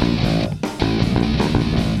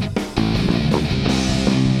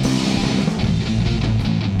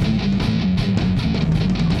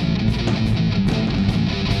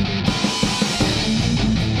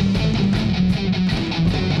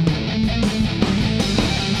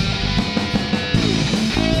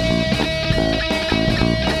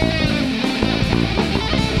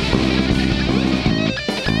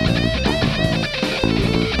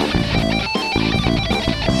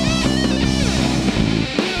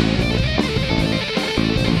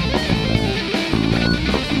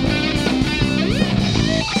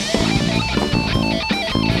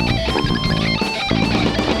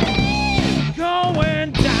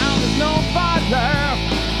 Going down, there's no fight left.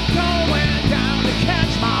 Going down to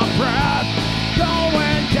catch my breath.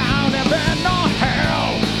 Going down, heaven or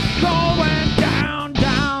hell. Going down,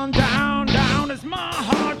 down, down, down as my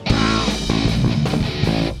heart drowns.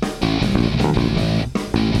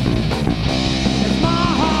 As my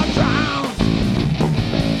heart drowns.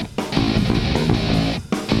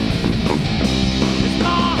 As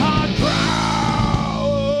my heart drowns.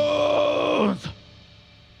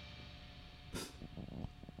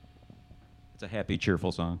 It's a happy,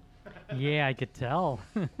 cheerful song. Yeah, I could tell.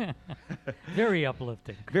 Very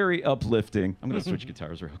uplifting. Very uplifting. I'm going to switch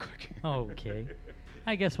guitars real quick. Okay.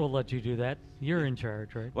 I guess we'll let you do that. You're in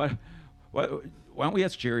charge, right? Why don't we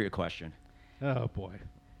ask Jerry a question? Oh boy.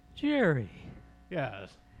 Jerry. Yes.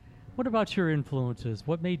 What about your influences?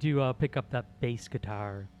 What made you pick up that bass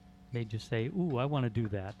guitar? Made you say, "Ooh, I want to do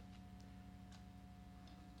that"?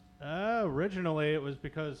 Originally, it was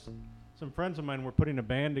because some friends of mine were putting a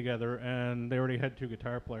band together, and they already had 2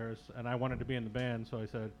 guitar players, and I wanted to be in the band, so I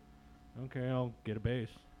said, "Okay, I'll get a bass."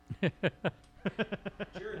 Jerry,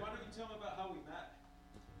 why don't you tell me about how we met?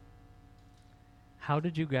 How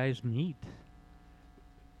did you guys meet?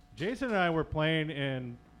 Jason and I were playing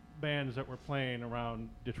in bands that were playing around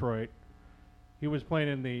Detroit. He was playing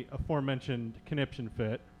in the aforementioned Conniption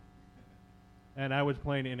Fit, and I was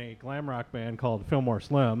playing in a glam rock band called Fillmore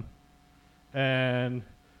Slim. And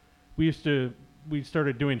we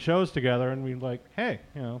started doing shows together, and we were like, hey,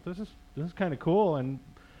 this is kind of cool. And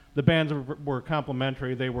the bands were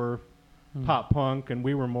complementary. They were pop punk, and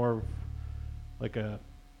we were more of like a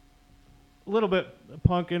little bit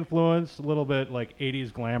punk influence, a little bit like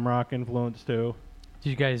 80s glam rock influence too. Did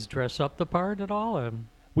you guys dress up the part at all?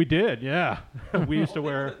 We did, yeah. We used to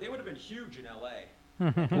wear. They would have been huge in L.A.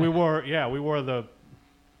 we wore the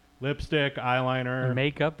lipstick, eyeliner, and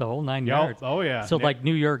makeup, the whole 9 yards. Oh yeah. So like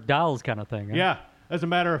New York Dolls kind of thing. Huh? Yeah. As a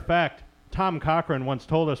matter of fact, Tom Cochran once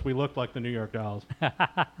told us we looked like the New York Dolls.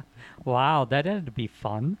 Wow, that had to be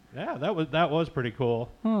fun. Yeah, that was pretty cool.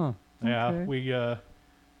 Huh. Yeah, okay. we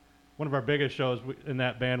one of our biggest shows in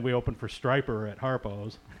that band, we opened for Stryper at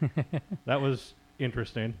Harpo's. That was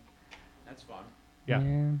interesting. That's fun.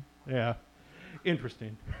 Yeah.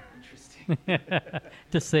 Interesting.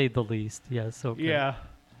 To say the least, yes. Okay. Yeah.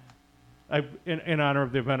 In honor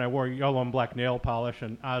of the event, I wore yellow and black nail polish,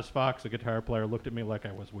 and Oz Fox, the guitar player, looked at me like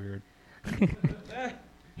I was weird.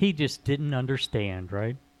 He just didn't understand,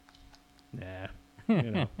 right? Nah.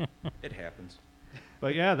 It happens.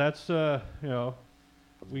 But yeah, that's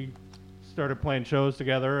we started playing shows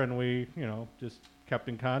together, and we just kept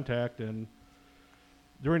in contact. And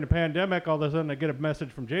during the pandemic, all of a sudden I get a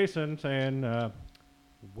message from Jason saying,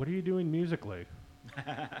 "What are you doing musically?"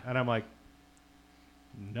 And I'm like,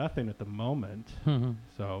 "Nothing at the moment."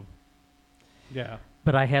 So, yeah.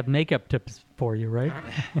 But I have makeup tips for you, right?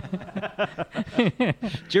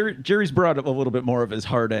 Jerry's brought up a little bit more of his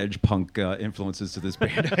hard edge punk influences to this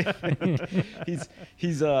band. I think.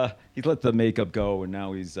 He's let the makeup go, and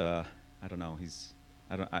now he's I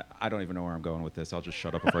don't even know where I'm going with this. I'll just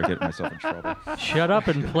shut up before I get myself in trouble. Shut up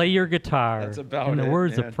and play your guitar. That's about in it. the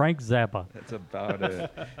words man. of Frank Zappa. That's about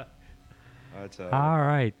it. All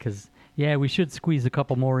right, because we should squeeze a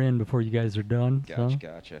couple more in before you guys are done.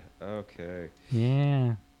 Gotcha. Okay.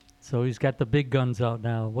 Yeah. So he's got the big guns out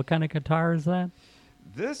now. What kind of guitar is that?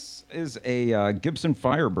 This is a Gibson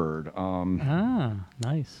Firebird.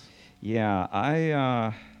 Nice. Yeah,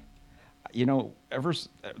 I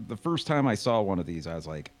the first time I saw one of these, I was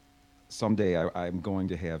like, someday I'm going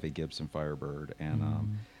to have a Gibson Firebird, and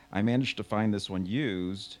I managed to find this one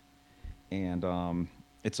used, and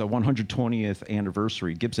it's a 120th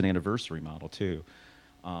anniversary Gibson anniversary model too,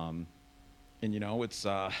 and it's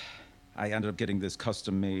I ended up getting this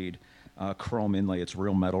custom made chrome inlay. It's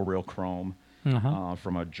real metal, real chrome,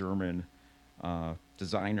 from a German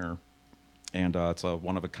designer, and it's a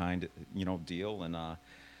one of a kind deal, and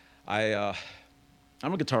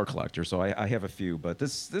I'm a guitar collector, so I have a few, but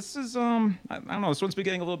this is I don't know, this one's been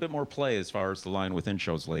getting a little bit more play as far as the Line Within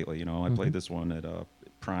shows lately. I played this one at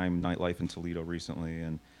Prime Nightlife in Toledo recently,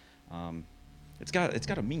 and it's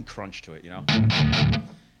got a mean crunch to it, Okay.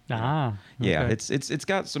 Yeah, it's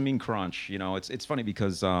got some mean crunch. It's funny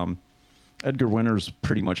because Edgar Winter's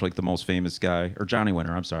pretty much like the most famous guy, or Johnny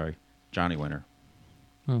Winter. I'm sorry, Johnny Winter.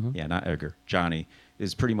 Yeah, not Edgar. Johnny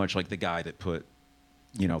is pretty much like the guy that put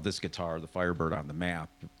this guitar, the Firebird, on the map.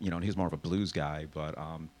 And he's more of a blues guy, but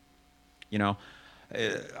I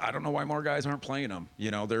don't know why more guys aren't playing them.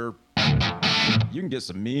 You can get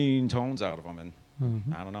some mean tones out of them, and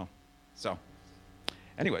I don't know. So,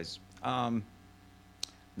 anyways,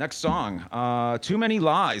 next song, Too Many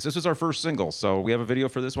Lies. This is our first single, so we have a video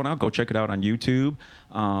for this one out. Go check it out on YouTube.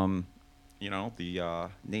 The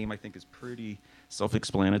name I think is pretty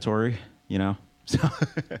self-explanatory. So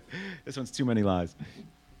this one's Too Many Lies.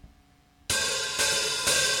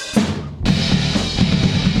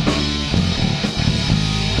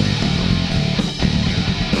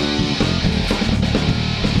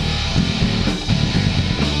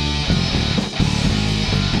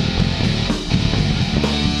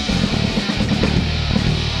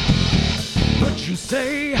 What you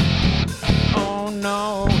say? Oh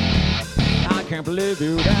no, I can't believe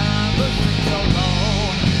you died for so long.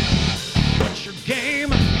 What's your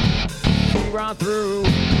game? See right through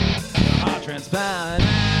your heart transparent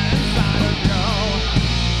inside of you.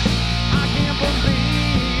 I can't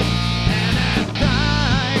believe anything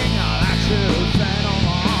that you say no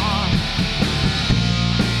more.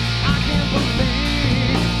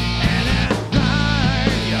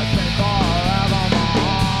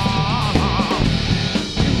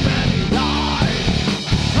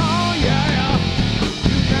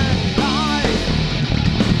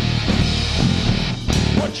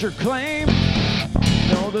 your claim.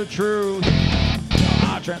 Know the truth. You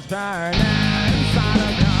are transparent and inside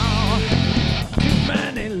of you. Too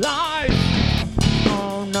many lies.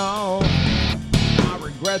 Oh no. I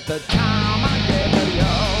regret the time I gave to you.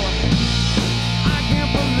 I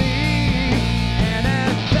can't believe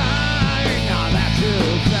anything that you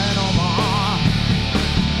say no more.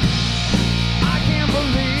 I can't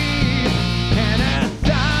believe anything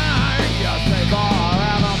you say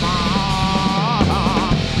forevermore.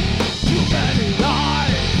 Too many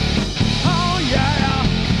lies. Oh yeah.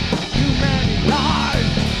 Too many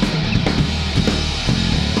lies.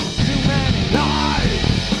 Too many lies.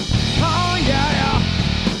 Oh yeah.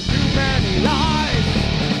 Too many lies.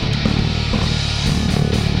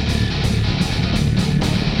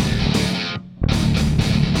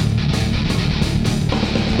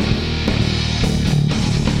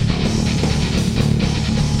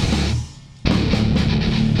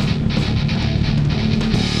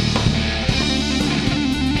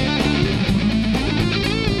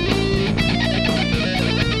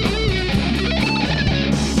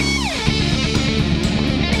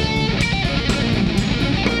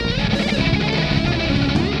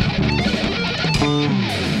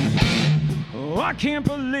 Oh, I can't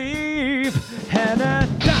believe anything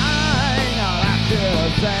that you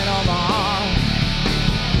say no more.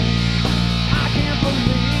 I can't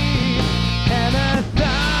believe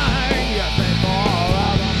anything you say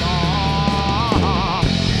forevermore.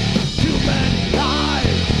 Too many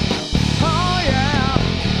lies. Oh yeah.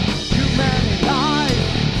 Too many lies.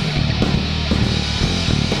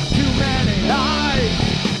 Too many lies.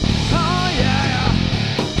 Oh yeah.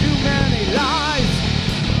 Too many lies.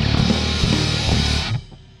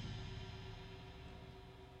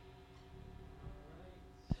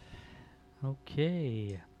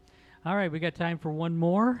 Okay. All right, we got time for one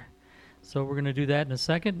more. So we're going to do that in a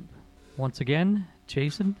second. Once again,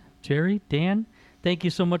 Jason, Jerry, Dan, thank you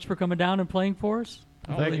so much for coming down and playing for us.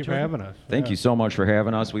 Thank you for having us. Thank you so much for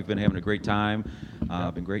having us. We've been having a great time.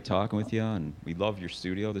 Been great talking with you, and we love your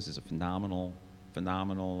studio. This is a phenomenal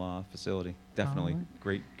facility. Definitely.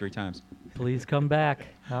 right. Great times. Please come back.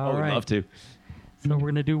 All right. We'd love to. So we're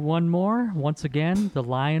going to do one more. Once again, The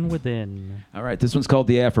Lion Within. All right, this one's called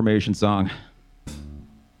The Affirmation Song.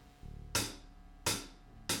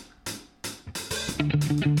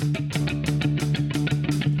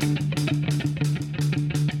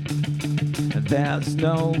 There's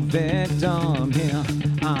no victim here.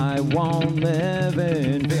 I won't live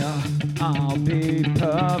in fear. I'll be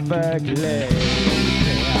perfectly clear.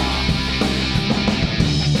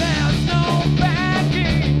 There's no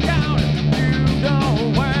backing down. You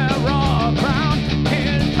don't wear a crown.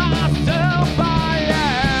 In myself I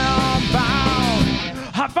am bound.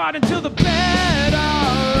 I fight until the bitter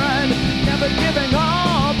end. Never giving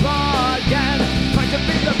up again. Trying to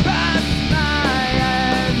be the best I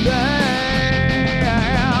am.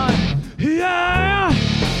 Yeah.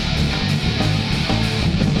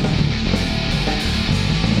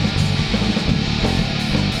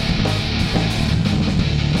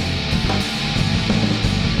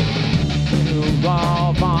 You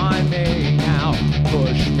all find me now,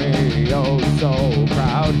 push me oh so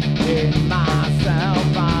proud. In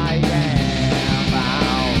myself I am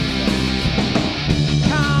bound.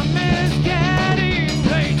 Time is getting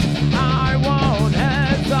late, I won't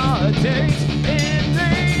hesitate in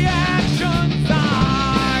the actions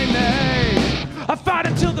I make. I fight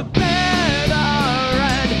until the bitter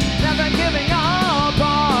end, never giving up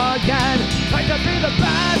again. Like to be the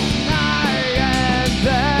best I am.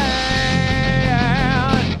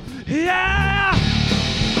 Yeah.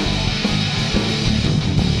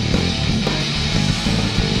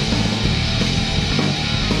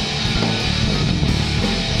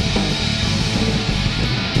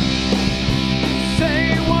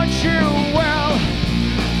 Say what you will,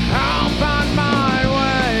 I'll find my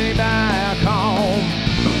way back home.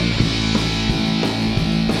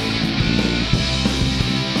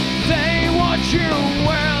 Say what you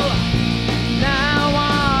will, now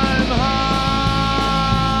I'm home.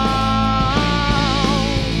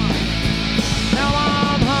 Now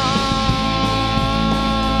I'm home.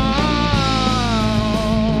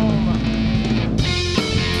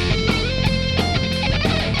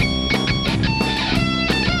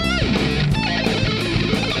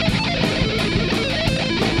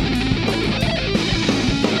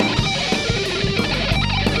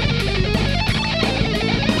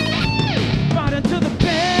 Fight until the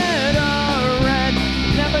bitter end,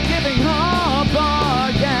 never giving up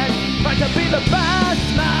again. Fight to be the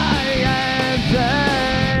best I am.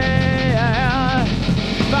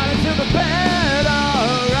 Fight until the bitter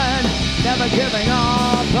end, never giving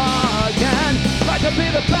up again. Fight to be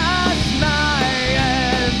the best.